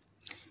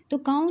 तो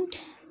काउंट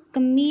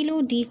कमीलो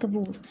डी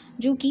कवूर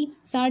जो कि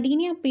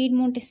सार्डिनिया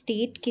पेडमोंट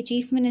स्टेट के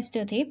चीफ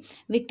मिनिस्टर थे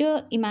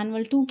विक्टर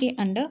इमानुअल टू के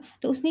अंडर,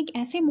 तो उसने एक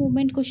ऐसे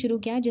मूवमेंट को शुरू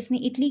किया जिसने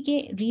इटली के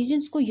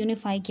रीजन्स को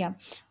यूनिफाई किया।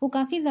 वो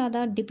काफ़ी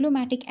ज़्यादा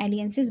डिप्लोमेटिक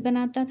एलियंसेस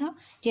बनाता था,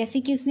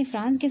 जैसे कि उसने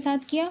फ्रांस के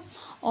साथ किया,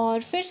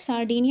 और फिर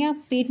सार्डिनिया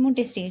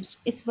पेडमोंट स्टेट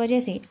इस वजह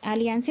से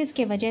एलियंसेस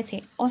के वजह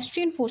से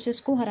ऑस्ट्रियन फोर्सेस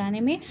को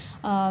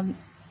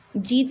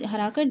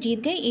हराकर जीत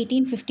गए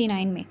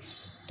 1859 में।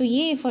 तो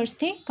ये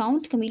एफर्ट्स थे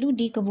काउंट कमीलो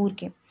डी कवूर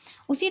के।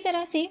 उसी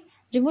तरह से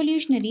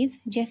रिवोल्यूशनरीज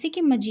जैसे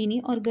कि मजीनी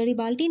और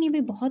गरिबाल्डी ने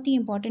भी बहुत ही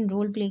इंपॉर्टेंट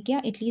रोल प्ले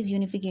किया इटलीज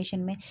यूनिफिकेशन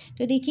में।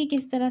 तो देखिए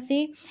किस तरह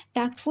से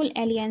टैक्टफुल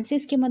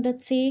एलियंसेस की मदद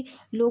से,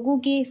 लोगों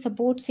के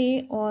सपोर्ट से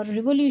और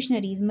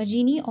रिवोल्यूशनरीज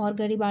मजीनी और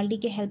गरिबाल्डी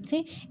के हेल्प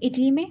से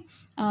इटली में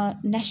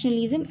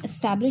नेशनलिज्म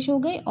इस्टेब्लिश हो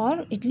गए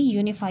और इटली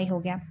यूनिफाई हो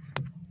गया।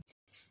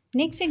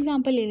 नेक्स्ट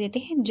एग्जाम्पल ले लेते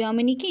हैं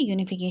जर्मनी के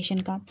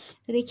यूनिफिकेशन का।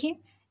 तो देखिए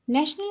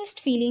नेशनलिस्ट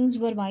फीलिंग्स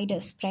वर wider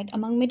spread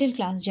among middle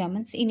class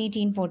Germans इन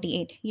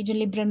 1848। ये जो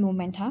लिबरल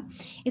मूवमेंट था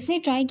इसने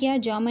ट्राई किया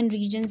जर्मन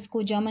रीजन्स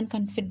को, जर्मन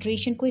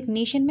कन्फेडरेशन को एक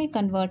नेशन में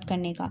कन्वर्ट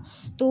करने का।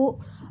 तो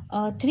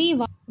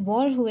 3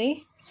 वॉर हुए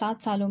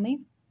 7 सालों में,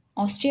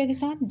 ऑस्ट्रिया के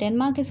साथ,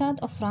 डेनमार्क के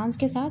साथ और फ्रांस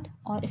के साथ,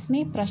 और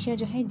इसमें प्रशिया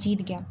जो है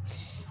जीत गया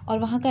और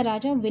वहाँ का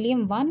राजा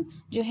विलियम वन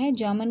जो है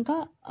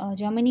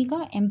जर्मनी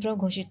का एम्परर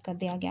घोषित कर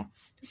दिया गया।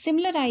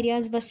 Similar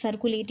ideas were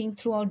circulating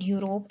throughout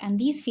Europe and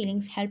these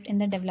feelings helped in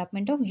the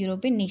development of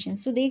European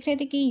nations। तो देख रहे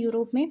थे कि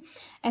यूरोप में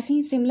ऐसी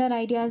ही सिमिलर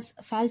आइडियाज़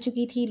फैल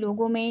चुकी थी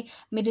लोगों में,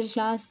 मिडिल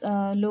क्लास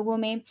लोगों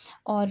में,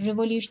 और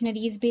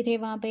रिवोल्यूशनरीज भी थे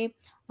वहाँ पे,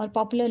 और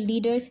पॉपुलर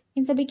लीडर्स,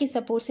 इन सभी के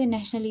सपोर्ट से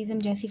नेशनलिज्म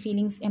जैसी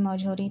फीलिंग्स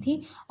इमर्ज हो रही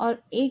थी।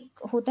 और एक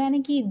होता है ना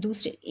कि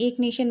दूसरे एक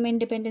नेशन में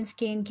इंडिपेंडेंस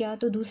गेन किया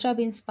तो दूसरा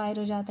भी इंस्पायर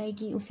हो जाता है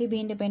कि उसे भी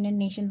इंडिपेंडेंट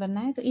नेशन बनना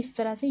है। तो इस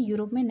तरह से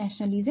यूरोप में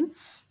नेशनलिज्म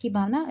की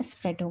भावना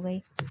स्प्रेड हो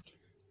गई।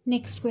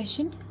 Next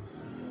question,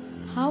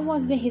 how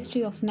was the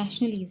history of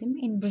nationalism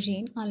in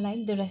Britain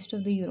unlike the rest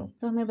of the Europe.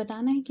 तो हमें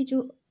बताना है कि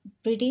जो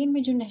ब्रिटेन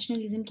में जो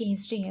नेशनलिज्म की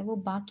हिस्ट्री है वो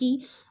बाकी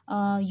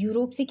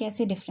यूरोप से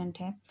कैसे डिफरेंट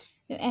है।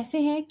 तो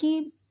ऐसे है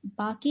कि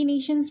बाकी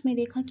नेशंस में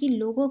देखा कि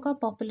लोगों का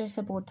पॉपुलर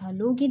सपोर्ट था,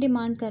 लोग ही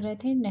डिमांड कर रहे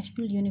थे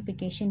नेशनल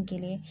यूनिफिकेशन के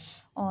लिए,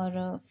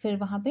 और फिर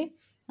वहाँ पे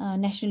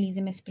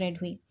नेशनलिज्म स्प्रेड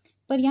हुई।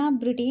 पर यहाँ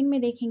ब्रिटेन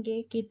में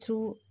देखेंगे कि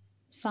through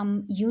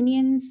some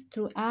unions,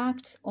 through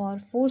acts और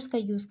फोर्स का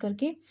यूज़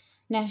करके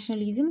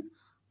नेशनलिज्म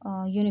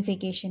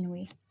यूनिफिकेशन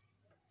हुई।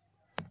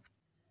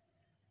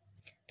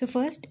 तो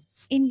first,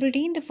 in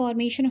Britain, the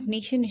formation of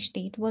nation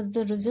state was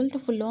the result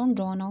of a long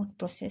drawn out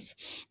process.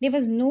 There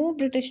was no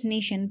British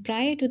nation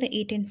prior to the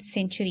 18th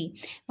century.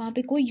 वहाँ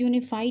पे कोई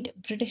unified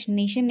British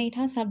nation नहीं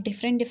था, सब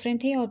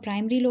different थे। और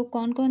primary लोग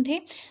कौन कौन थे?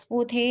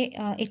 वो थे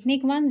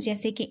इथनिक वंस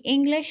जैसे कि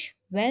इंग्लिश,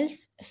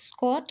 वेल्स,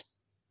 स्कॉट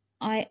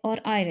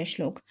और आयरिश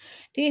लोग।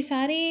 तो ये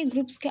सारे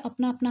ग्रुप्स के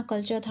अपना अपना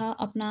कल्चर था,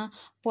 अपना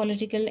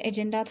पॉलिटिकल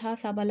एजेंडा था,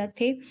 सब अलग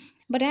थे।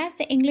 But as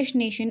the English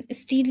nation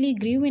steadily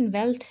Guru in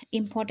wealth,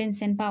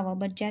 importance and power.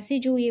 But जैसे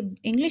जो ये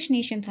इंग्लिश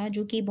नेशन था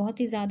जो कि बहुत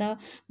ही ज़्यादा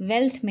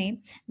वेल्थ में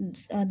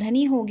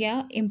धनी हो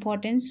गया,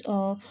 इम्पॉर्टेंस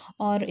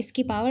और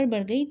इसकी पावर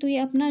बढ़ गई, तो ये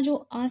अपना जो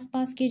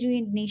आसपास के जो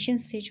ये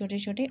नेशंस थे छोटे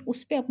छोटे,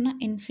 उस पर अपना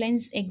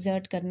इन्फ्लुएंस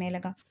एक्सर्ट करने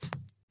लगा।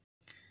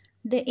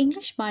 The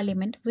English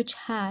Parliament, which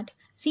had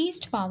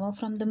seized power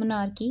from the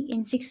monarchy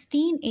in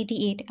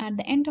 1688 at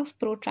the end of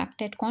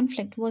protracted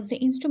conflict, was the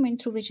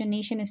instrument through which a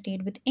nation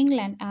state with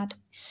England at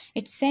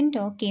its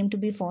center came to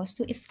be forced।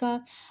 तो इसका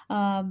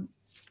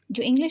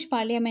जो English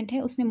parliament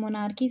है उसने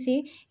monarchy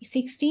से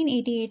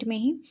 1688 में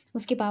ही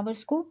उसके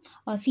powers को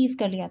seize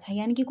कर लिया था,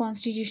 यानी कि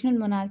कॉन्स्टिट्यूशनल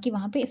मोनार्की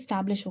वहाँ पे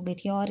इस्टेब्लिश हो गई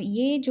थी। और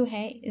ये जो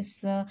है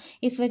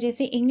इस वजह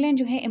से इंग्लैंड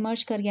जो है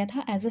इमर्ज कर गया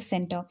था as a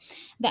centre.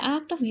 The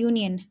act of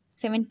union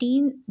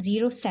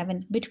 1707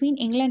 between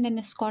England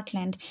and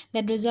Scotland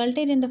that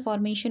resulted in the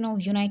formation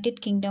of United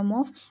Kingdom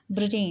of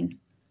Britain।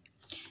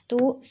 तो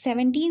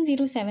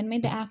 1707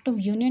 में द एक्ट ऑफ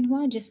यूनियन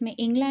हुआ जिसमें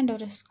इंग्लैंड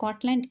और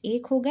स्कॉटलैंड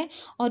एक हो गए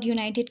और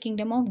United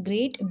kingdom of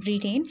great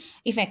Britain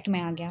effect में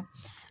आ गया।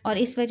 और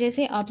इस वजह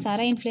से अब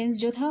सारा इन्फ्लुएंस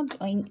जो था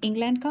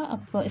इंग्लैंड का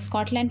अब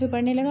स्कॉटलैंड पे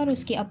पड़ने लगा और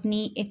उसकी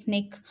अपनी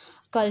एथनिक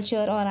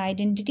कल्चर और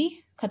आइडेंटिटी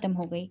ख़त्म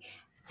हो गई।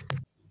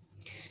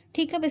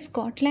 ठीक, अब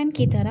स्कॉटलैंड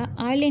की तरह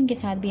आयरलैंड के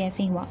साथ भी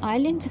ऐसे ही हुआ।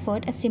 Ireland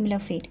suffered a similar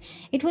fate.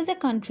 It was a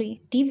country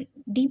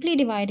deeply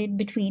divided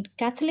between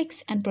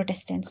Catholics and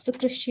Protestants. तो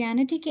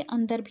क्रिश्चियनिटी के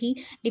अंदर भी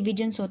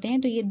डिविजन्स होते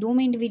हैं, तो ये 2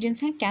 मेन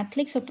डिविजन्स हैं,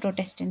 कैथलिक्स और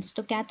प्रोटेस्टेंट्स।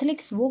 तो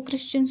कैथलिक्स वो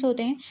क्रिश्चियंस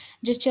होते हैं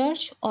जो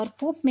चर्च और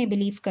पोप में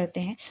बिलीव करते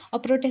हैं, और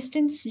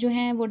प्रोटेस्टेंट्स जो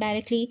हैं वो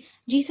डायरेक्टली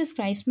जीसस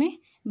क्राइस्ट में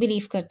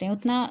बिलीव करते हैं,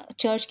 उतना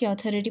चर्च की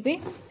अथॉरिटी पे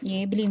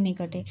ये बिलीव नहीं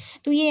करते।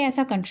 तो ये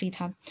ऐसा कंट्री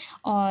था।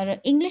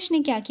 और इंग्लिश ने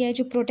क्या किया,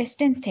 जो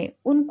प्रोटेस्टेंट्स थे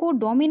उनको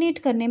डोमिनेट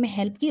करने में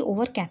हेल्प की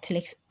ओवर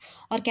कैथलिक्स,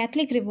 और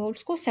कैथलिक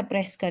रिवोल्ट्स को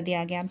सप्रेस कर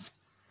दिया गया।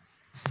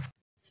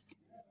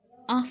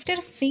 After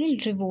a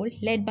failed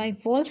revolt led by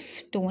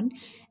Wolff tone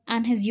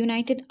and his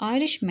United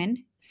Irishmen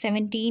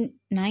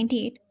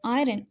 1798,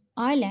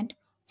 Ireland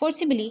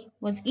forcibly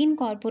was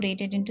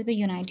incorporated into the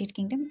United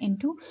Kingdom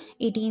into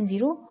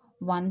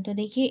 1801। तो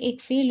देखिए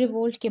एक फील्ड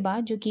रिवोल्ट के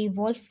बाद जो कि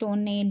वॉल्फ टोन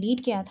ने लीड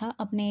किया था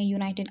अपने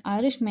यूनाइटेड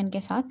आयरिशमैन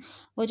के साथ,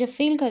 वो जब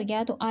फेल कर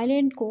गया तो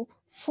आयरलैंड को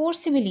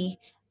फोर्सिबली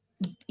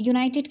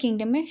यूनाइटेड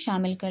किंगडम में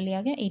शामिल कर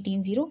लिया गया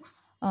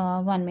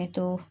 1801 में।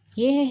 तो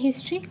ये है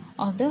history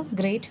of the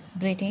great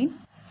Britain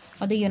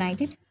और the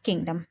United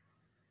kingdom.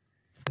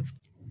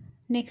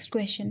 Next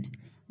question,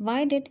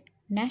 why did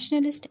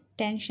nationalist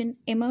tension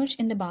emerge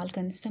in the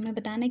Balkans. तो हमें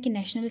बताना है कि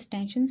नेशनलिस्ट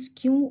टेंशंस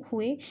क्यों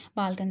हुए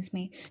बाल्कन्स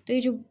में। तो ये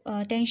जो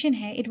टेंशन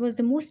है, it was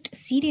the most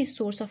serious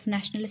source of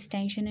nationalist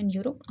tension in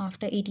Europe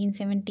after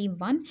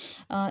 1871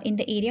 in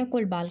the area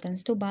called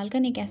Balkans. तो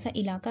बाल्कन एक ऐसा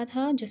इलाका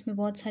था जिसमें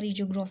बहुत सारी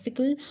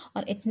जोग्राफिकल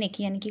और एथनिक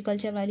यानी कि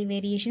कल्चर वाली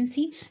वेरिएशंस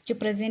थी, जो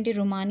present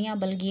Romania,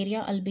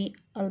 Bulgaria,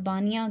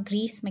 Albania,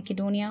 Greece,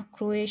 Macedonia,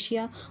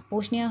 Croatia,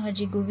 Bosnia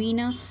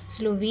Herzegovina,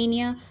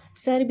 Slovenia,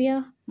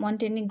 Serbia,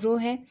 Montenegro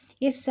है।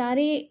 ये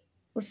सारे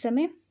उस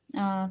समय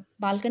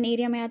बाल्कन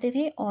एरिया में आते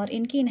थे और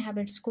इनके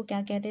इनहेबिटेंट्स को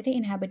क्या कहते थे?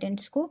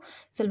 इनहेबिटेंट्स को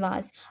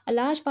सल्वास। A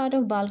large part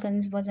of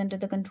Balkans was under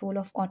the control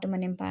of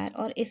Ottoman empire.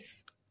 और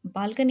इस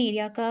बाल्कन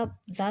एरिया का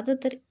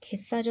ज़्यादातर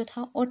हिस्सा जो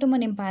था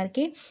ऑटोमन एम्पायर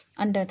के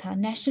अंडर था।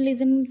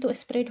 नेशनलिज्म तो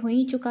स्प्रेड हो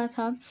ही चुका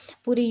था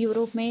पूरे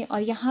यूरोप में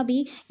और यहाँ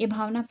भी ये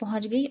भावना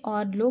पहुँच गई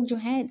और लोग जो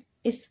हैं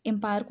इस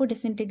एम्पायर को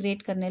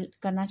डिसइंटीग्रेट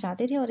करना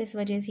चाहते थे और इस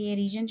वजह से ये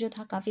रीजन जो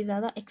था काफ़ी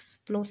ज़्यादा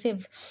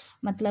एक्सप्लोसिव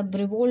मतलब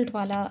रिवोल्ट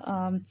वाला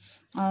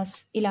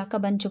इलाका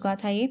बन चुका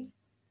था ये।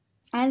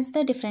 As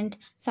the different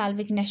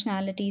Slavic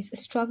nationalities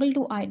struggle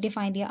to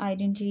define their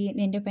identity and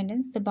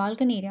independence, the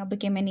Balkan area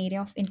became an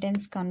area of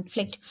intense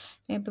conflict।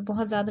 यहाँ पे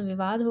बहुत ज़्यादा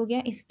विवाद हो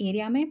गया इस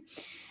एरिया में।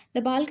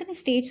 The Balkan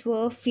states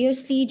were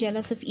fiercely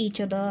jealous of each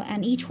other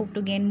and each hoped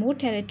to gain more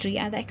territory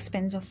at the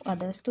expense of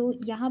others। तो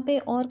यहाँ पे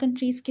और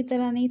कंट्रीज़ की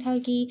तरह नहीं था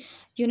कि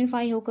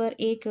यूनिफाई होकर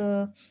एक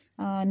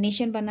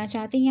नेशन बनना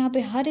चाहते। यहाँ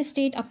पे हर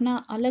स्टेट अपना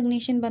अलग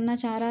नेशन बनना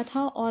चाह रहा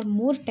था और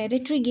मोर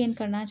टेरिटरी गेन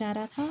करना चाह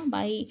रहा था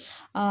by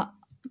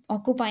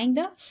occupying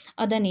the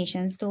other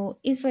Nations. तो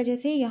इस वजह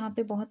से यहाँ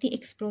पे बहुत ही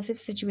एक्सप्लोसिव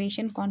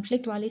सिचुएशन,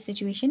 कॉन्फ्लिक्ट वाली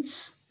सिचुएशन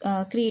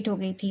क्रिएट हो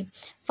गई थी।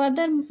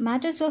 Further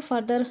matters were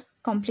further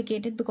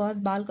complicated because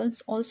Balkans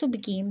also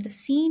became the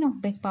scene of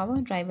big power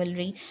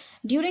rivalry.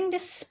 During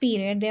this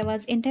period, there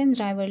was intense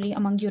rivalry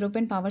among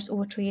European powers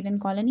over trade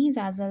and colonies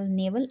as well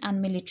naval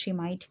and military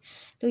might।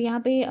 तो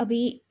यहाँ पे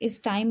अभी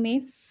इस time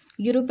में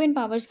European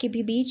powers के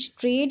भी बीच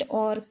trade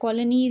और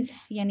colonies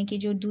यानी कि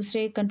जो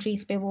दूसरे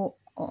कंट्रीज़ पे वो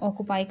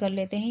ऑक्यूपाई कर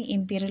लेते हैं,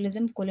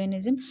 इम्पीरियलिज्म,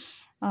 कॉलोनिज्म,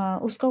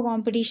 उसका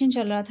कंपटीशन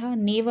चल रहा था।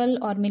 नेवल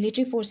और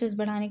मिलिट्री फोर्सेस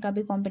बढ़ाने का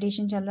भी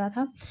कंपटीशन चल रहा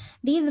था।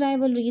 These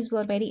rivalries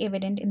were very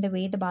evident in the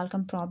way the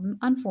Balkan problem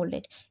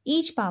unfolded.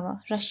 Each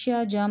power,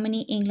 Russia, Germany,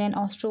 England,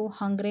 Austro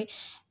Hungary,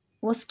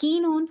 was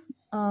keen on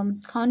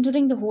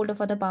countering the hold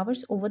of other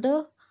powers over the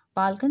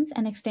Balkans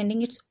and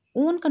extending its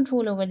own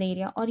control over the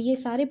area। और ये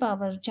सारे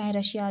power, चाहे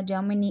Russia,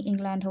 Germany,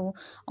 England हो,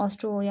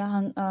 Austro या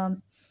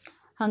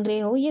Hungary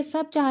हो, ये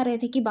सब चाह रहे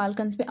थे कि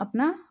बाल्कन्स पे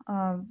अपना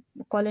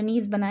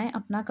कॉलोनीज़ बनाए,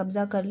 अपना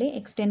कब्जा कर ले,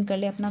 एक्सटेंड कर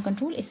ले अपना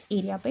कंट्रोल इस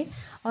एरिया पे।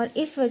 और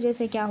इस वजह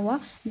से क्या हुआ?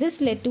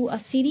 This led to a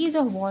series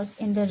of Wars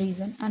in the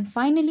reason and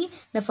finally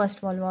the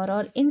first world war.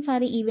 और इन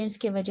सारे इवेंट्स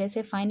के वजह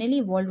से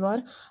फाइनली वर्ल्ड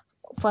वॉर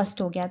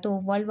फर्स्ट हो गया। तो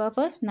वर्ल्ड वॉर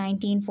फर्स्ट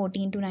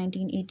 1914 टू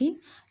 1918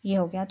 ये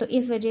हो गया। तो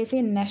इस वजह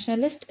से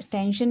नेशनलिस्ट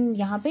टेंशन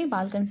यहाँ पे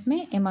बाल्कन्स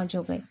में इमर्ज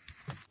हो गए।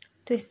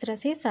 तो इस तरह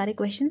से सारे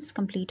क्वेश्चंस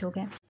कंप्लीट हो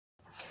गए।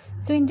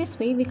 So in this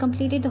way, we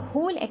completed the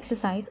whole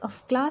exercise of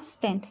class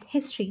 10th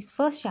history's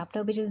first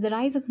chapter, which is the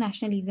rise of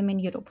nationalism in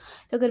Europe।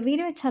 तो अगर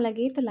वीडियो अच्छा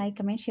लगे तो लाइक,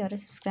 कमेंट, शेयर और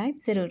सब्सक्राइब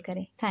ज़रूर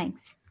करें।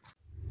 थैंक्स।